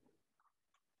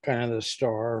kind of the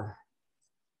star.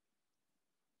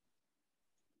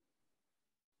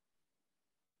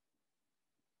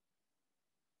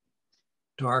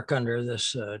 Dark under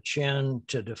this chin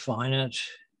to define it.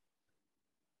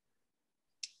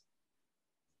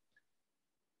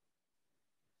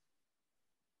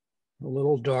 A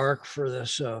little dark for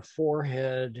this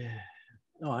forehead.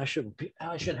 No, I should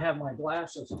have my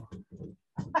glasses on.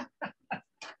 What's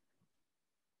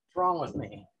wrong with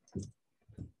me?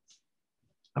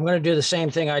 I'm going to do the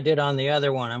same thing I did on the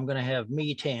other one. I'm going to have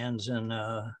meat hands and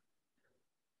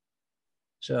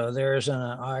So there's an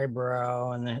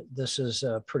eyebrow, and this is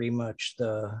pretty much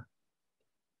the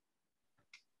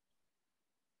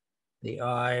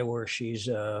eye where she's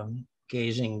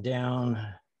gazing down.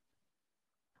 A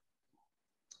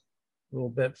little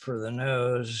bit for the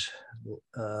nose.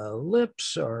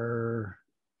 Lips are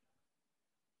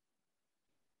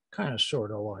kind of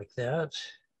sort of like that.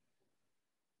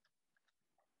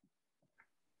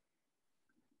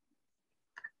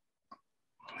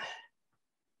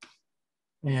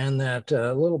 And that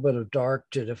little bit of dark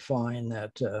to define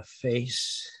that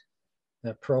face,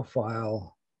 that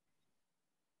profile.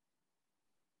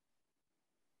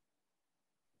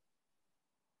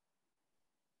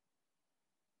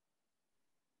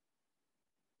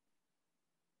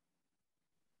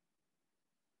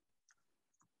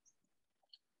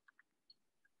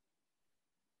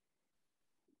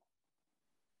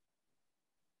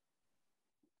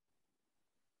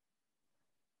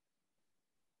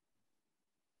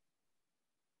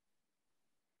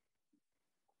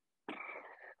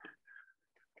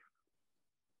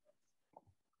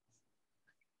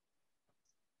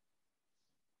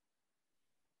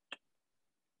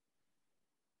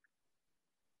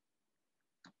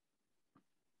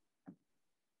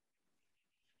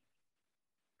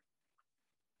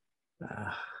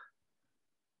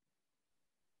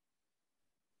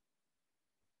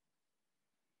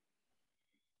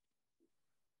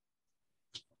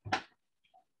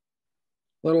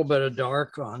 Little bit of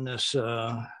dark on this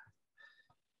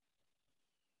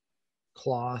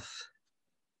cloth.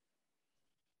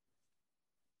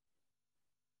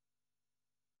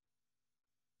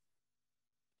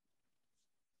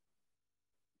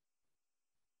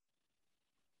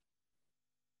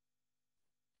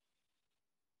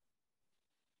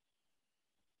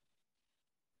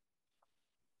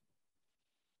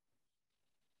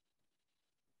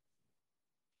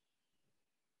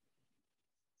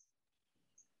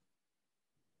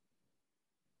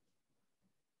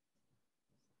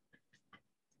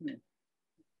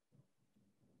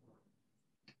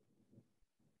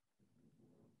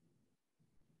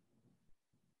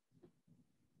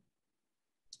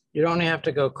 You don't have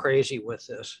to go crazy with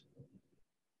this.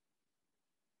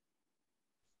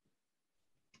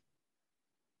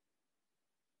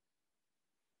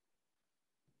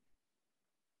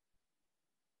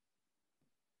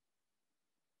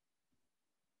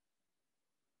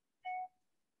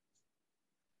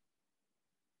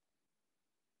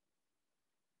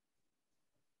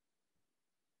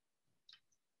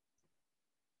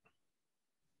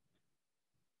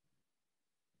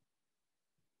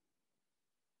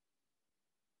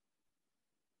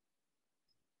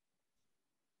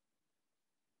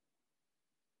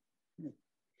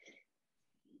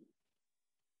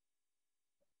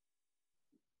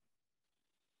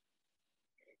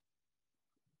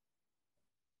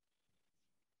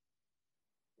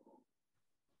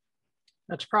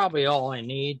 That's probably all I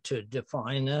need to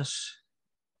define this.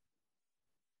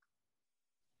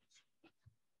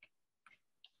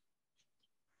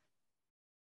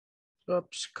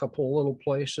 Oops, a couple little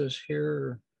places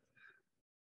here.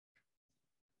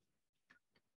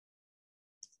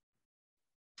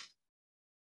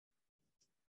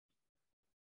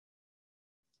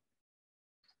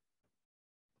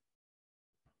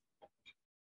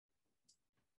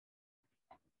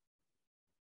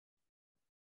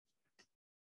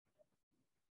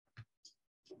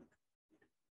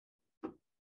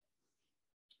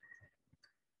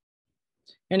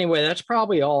 Anyway, that's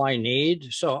probably all I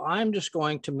need. So I'm just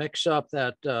going to mix up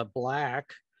that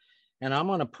black, and I'm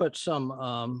going to put some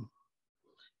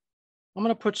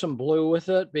blue with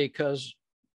it because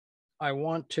I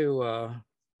want to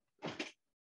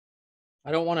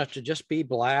I don't want it to just be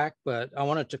black, but I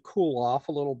want it to cool off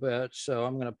a little bit. So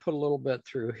I'm going to put a little bit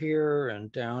through here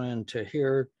and down into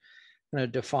here. I'm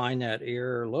going to define that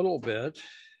ear a little bit.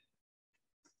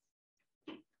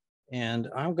 And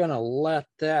I'm going to let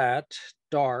that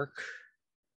dark,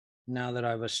 now that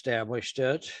I've established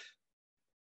it.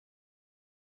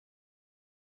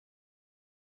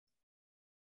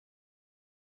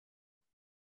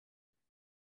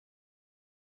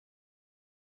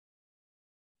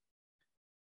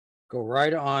 Go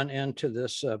right on into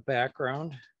this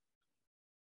background.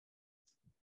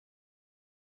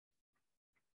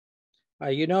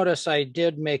 You notice I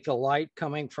did make a light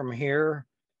coming from here.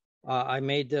 I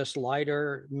made this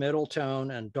lighter middle tone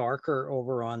and darker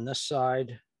over on this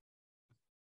side.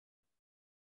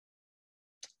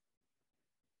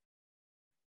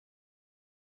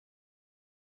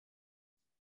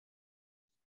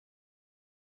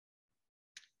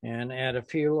 And add a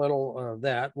few little of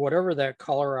that. Whatever that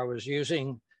color I was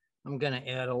using, I'm going to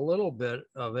add a little bit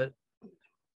of it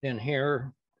in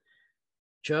here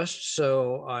just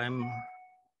so I'm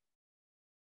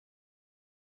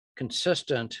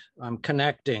consistent, I'm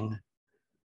connecting.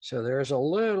 So there's a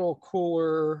little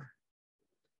cooler.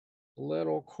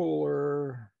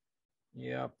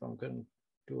 Yep, I'm going to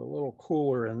do a little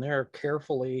cooler in there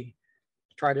carefully.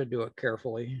 Try to do it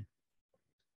carefully.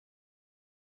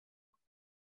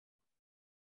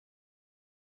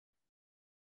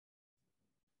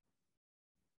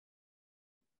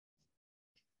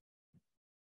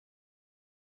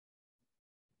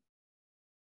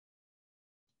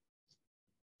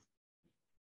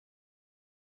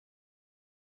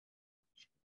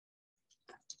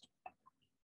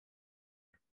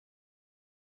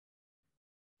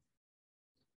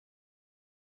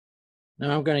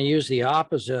 Now I'm going to use the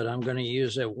opposite. I'm going to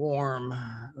use a warm,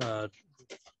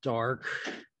 dark.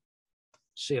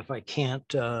 See if I can't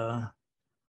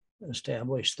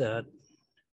establish that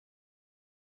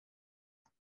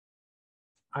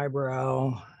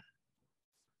eyebrow.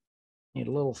 Need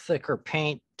a little thicker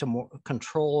paint to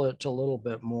control it a little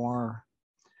bit more.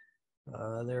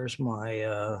 There's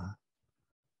my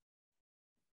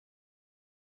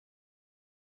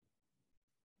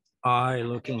eye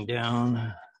looking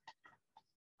down.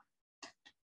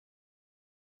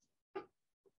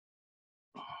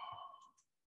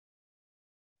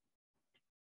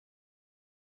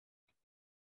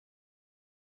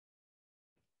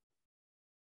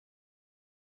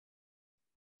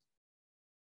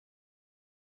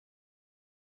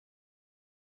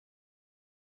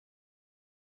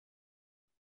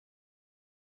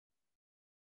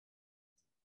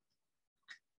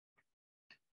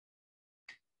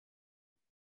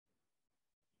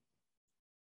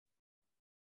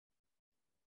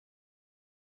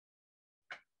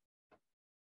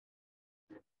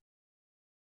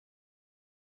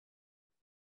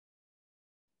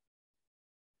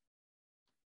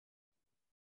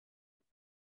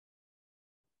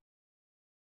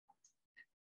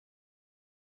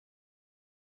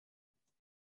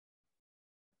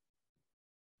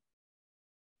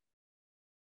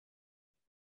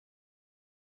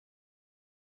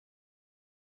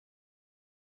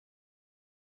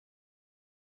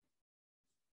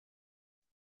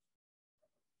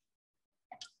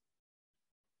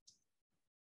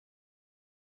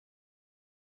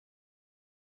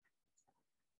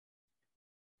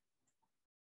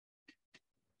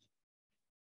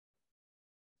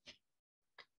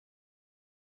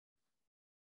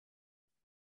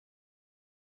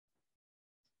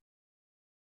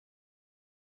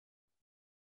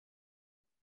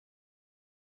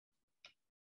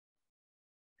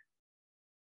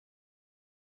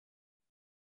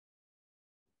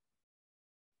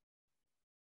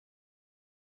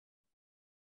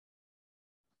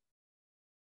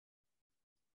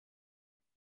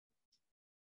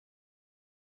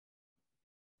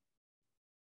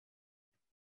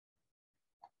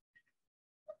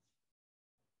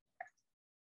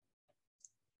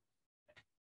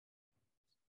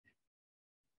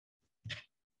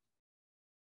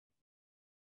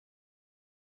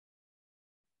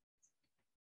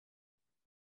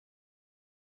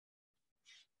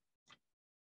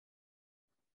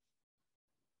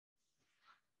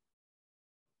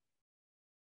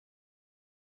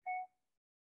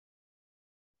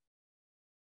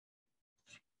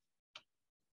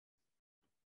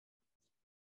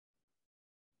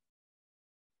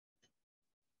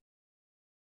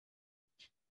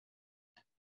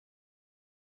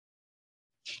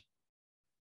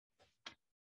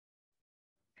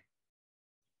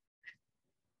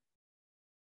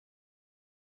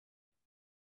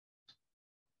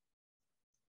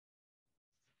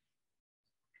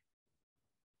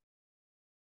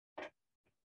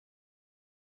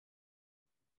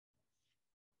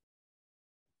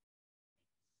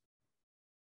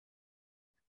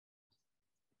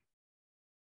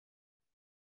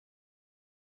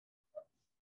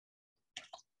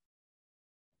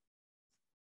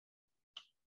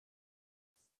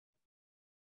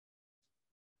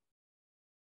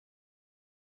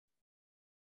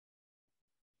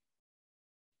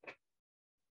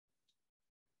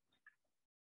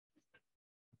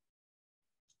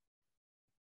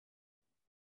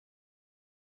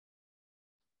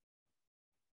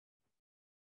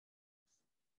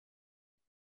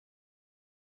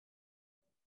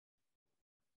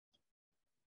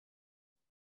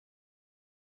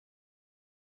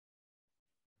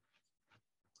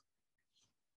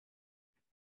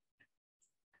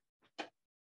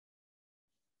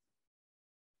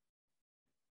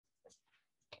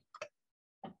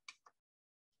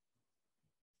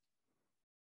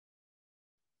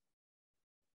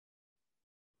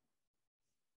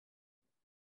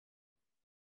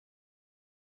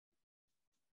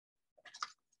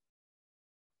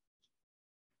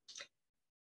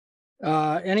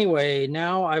 Anyway,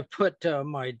 now I've put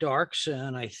my darks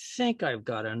in. I think I've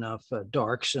got enough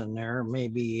darks in there,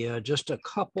 maybe just a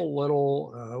couple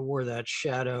little where that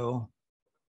shadow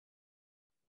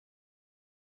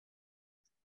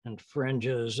and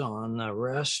fringes on the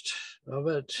rest of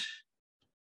it.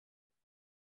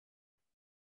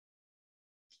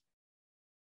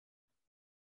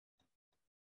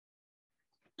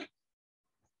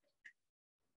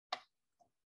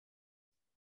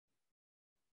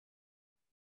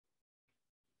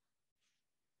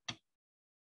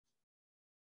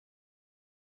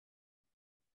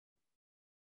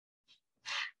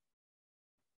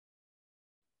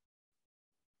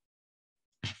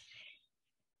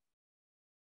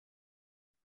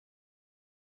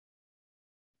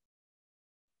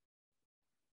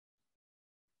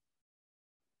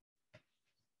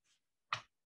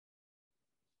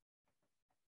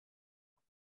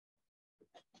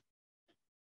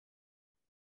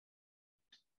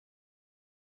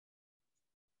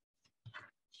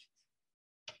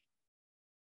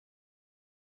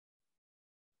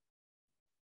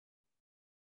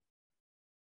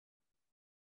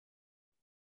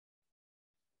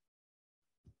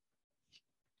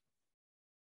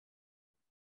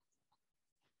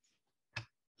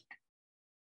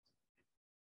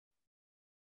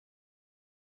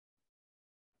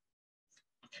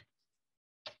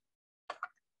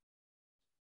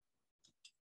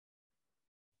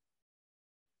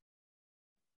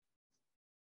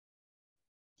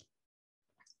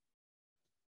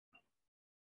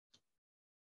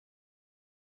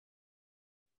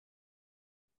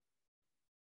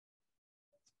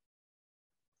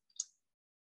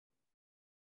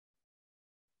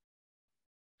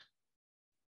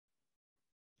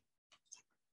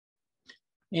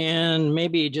 And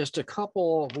maybe just a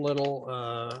couple of little,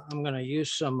 I'm going to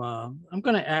use some, I'm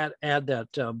going to add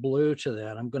that blue to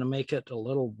that. I'm going to make it a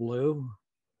little blue.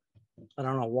 I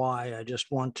don't know why, I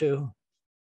just want to.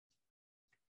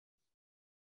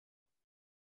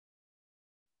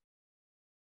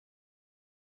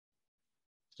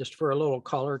 Just for a little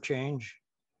color change.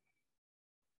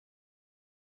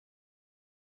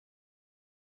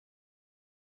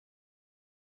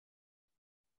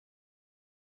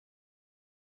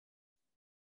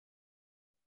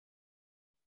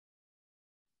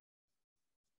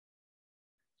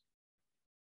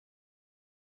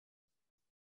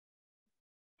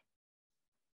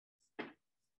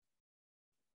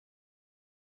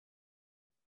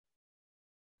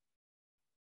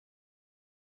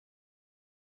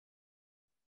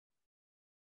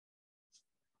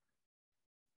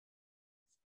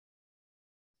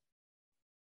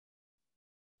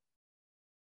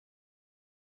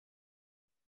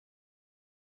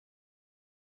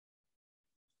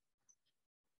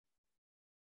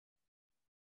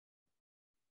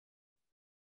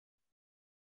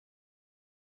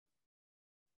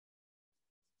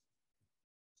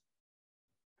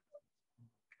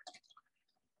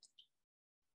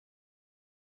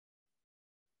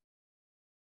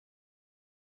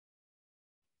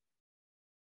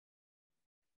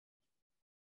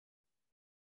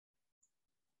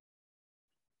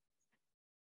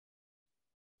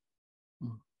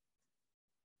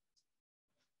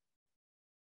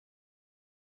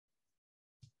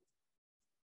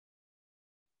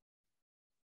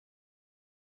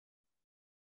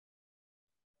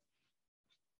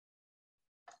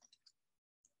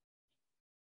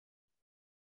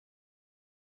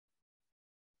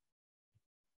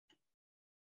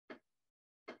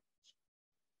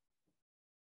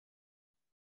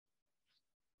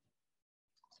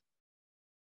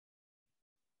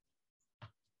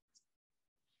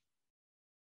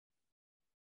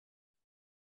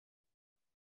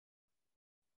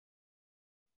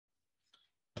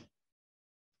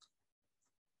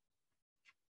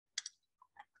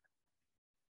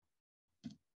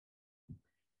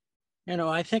 You know,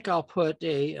 I think I'll put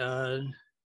a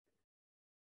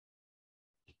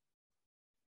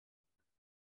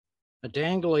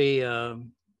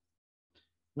dangly,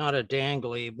 not a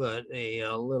dangly, but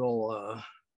a little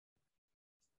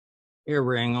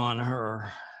earring on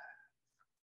her.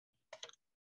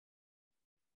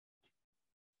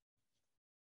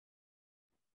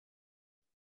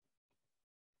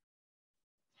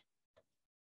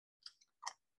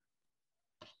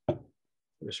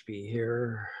 Just be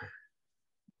here.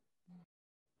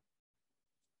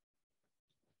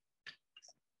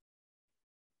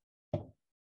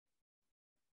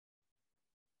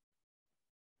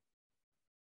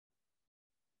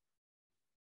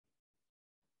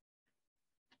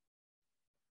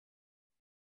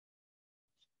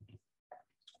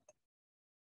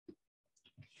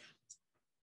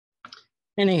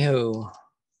 Anywho,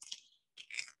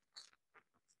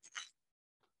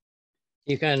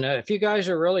 you can, if you guys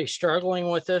are really struggling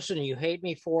with this and you hate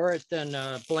me for it, then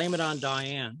blame it on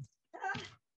Diane.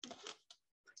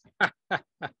 Oh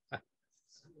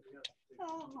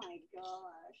my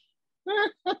gosh.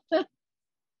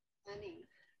 Honey.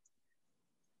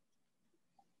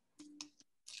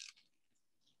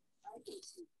 I think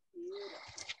it's beautiful.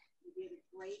 You did a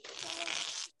great job.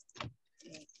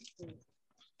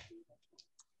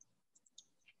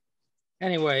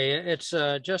 Anyway, it's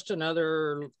just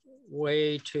another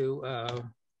way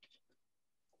to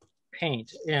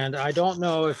paint. And I don't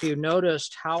know if you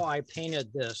noticed how I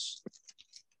painted this.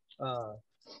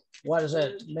 Was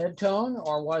it mid-tone,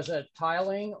 or was it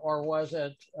tiling, or was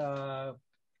it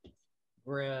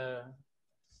grisaille?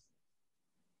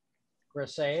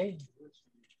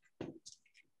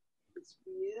 It's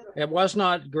beautiful. It was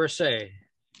not grisaille.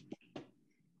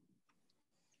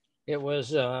 It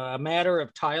was a matter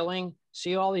of tiling.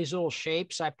 See all these little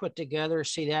shapes I put together?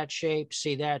 See that shape?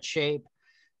 See that shape?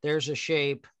 There's a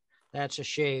shape. That's a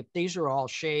shape. These are all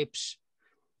shapes.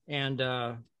 And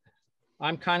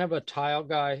I'm kind of a tile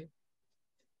guy,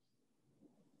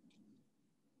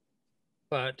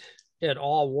 but it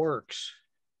all works.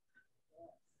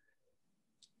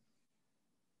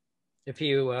 If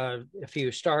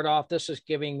you start off, this is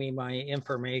giving me my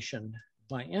information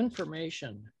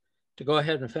to go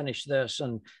ahead and finish this.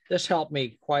 And this helped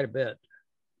me quite a bit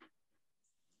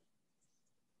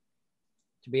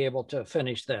to be able to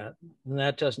finish that. And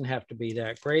that doesn't have to be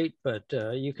that great, but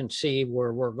you can see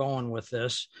where we're going with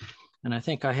this. And I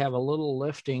think I have a little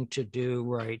lifting to do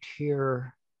right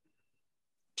here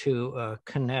to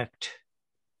connect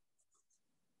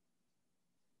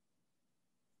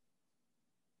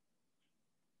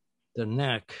the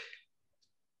neck.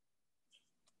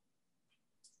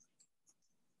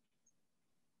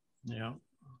 Yeah.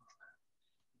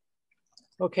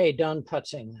 Okay, done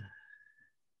putzing.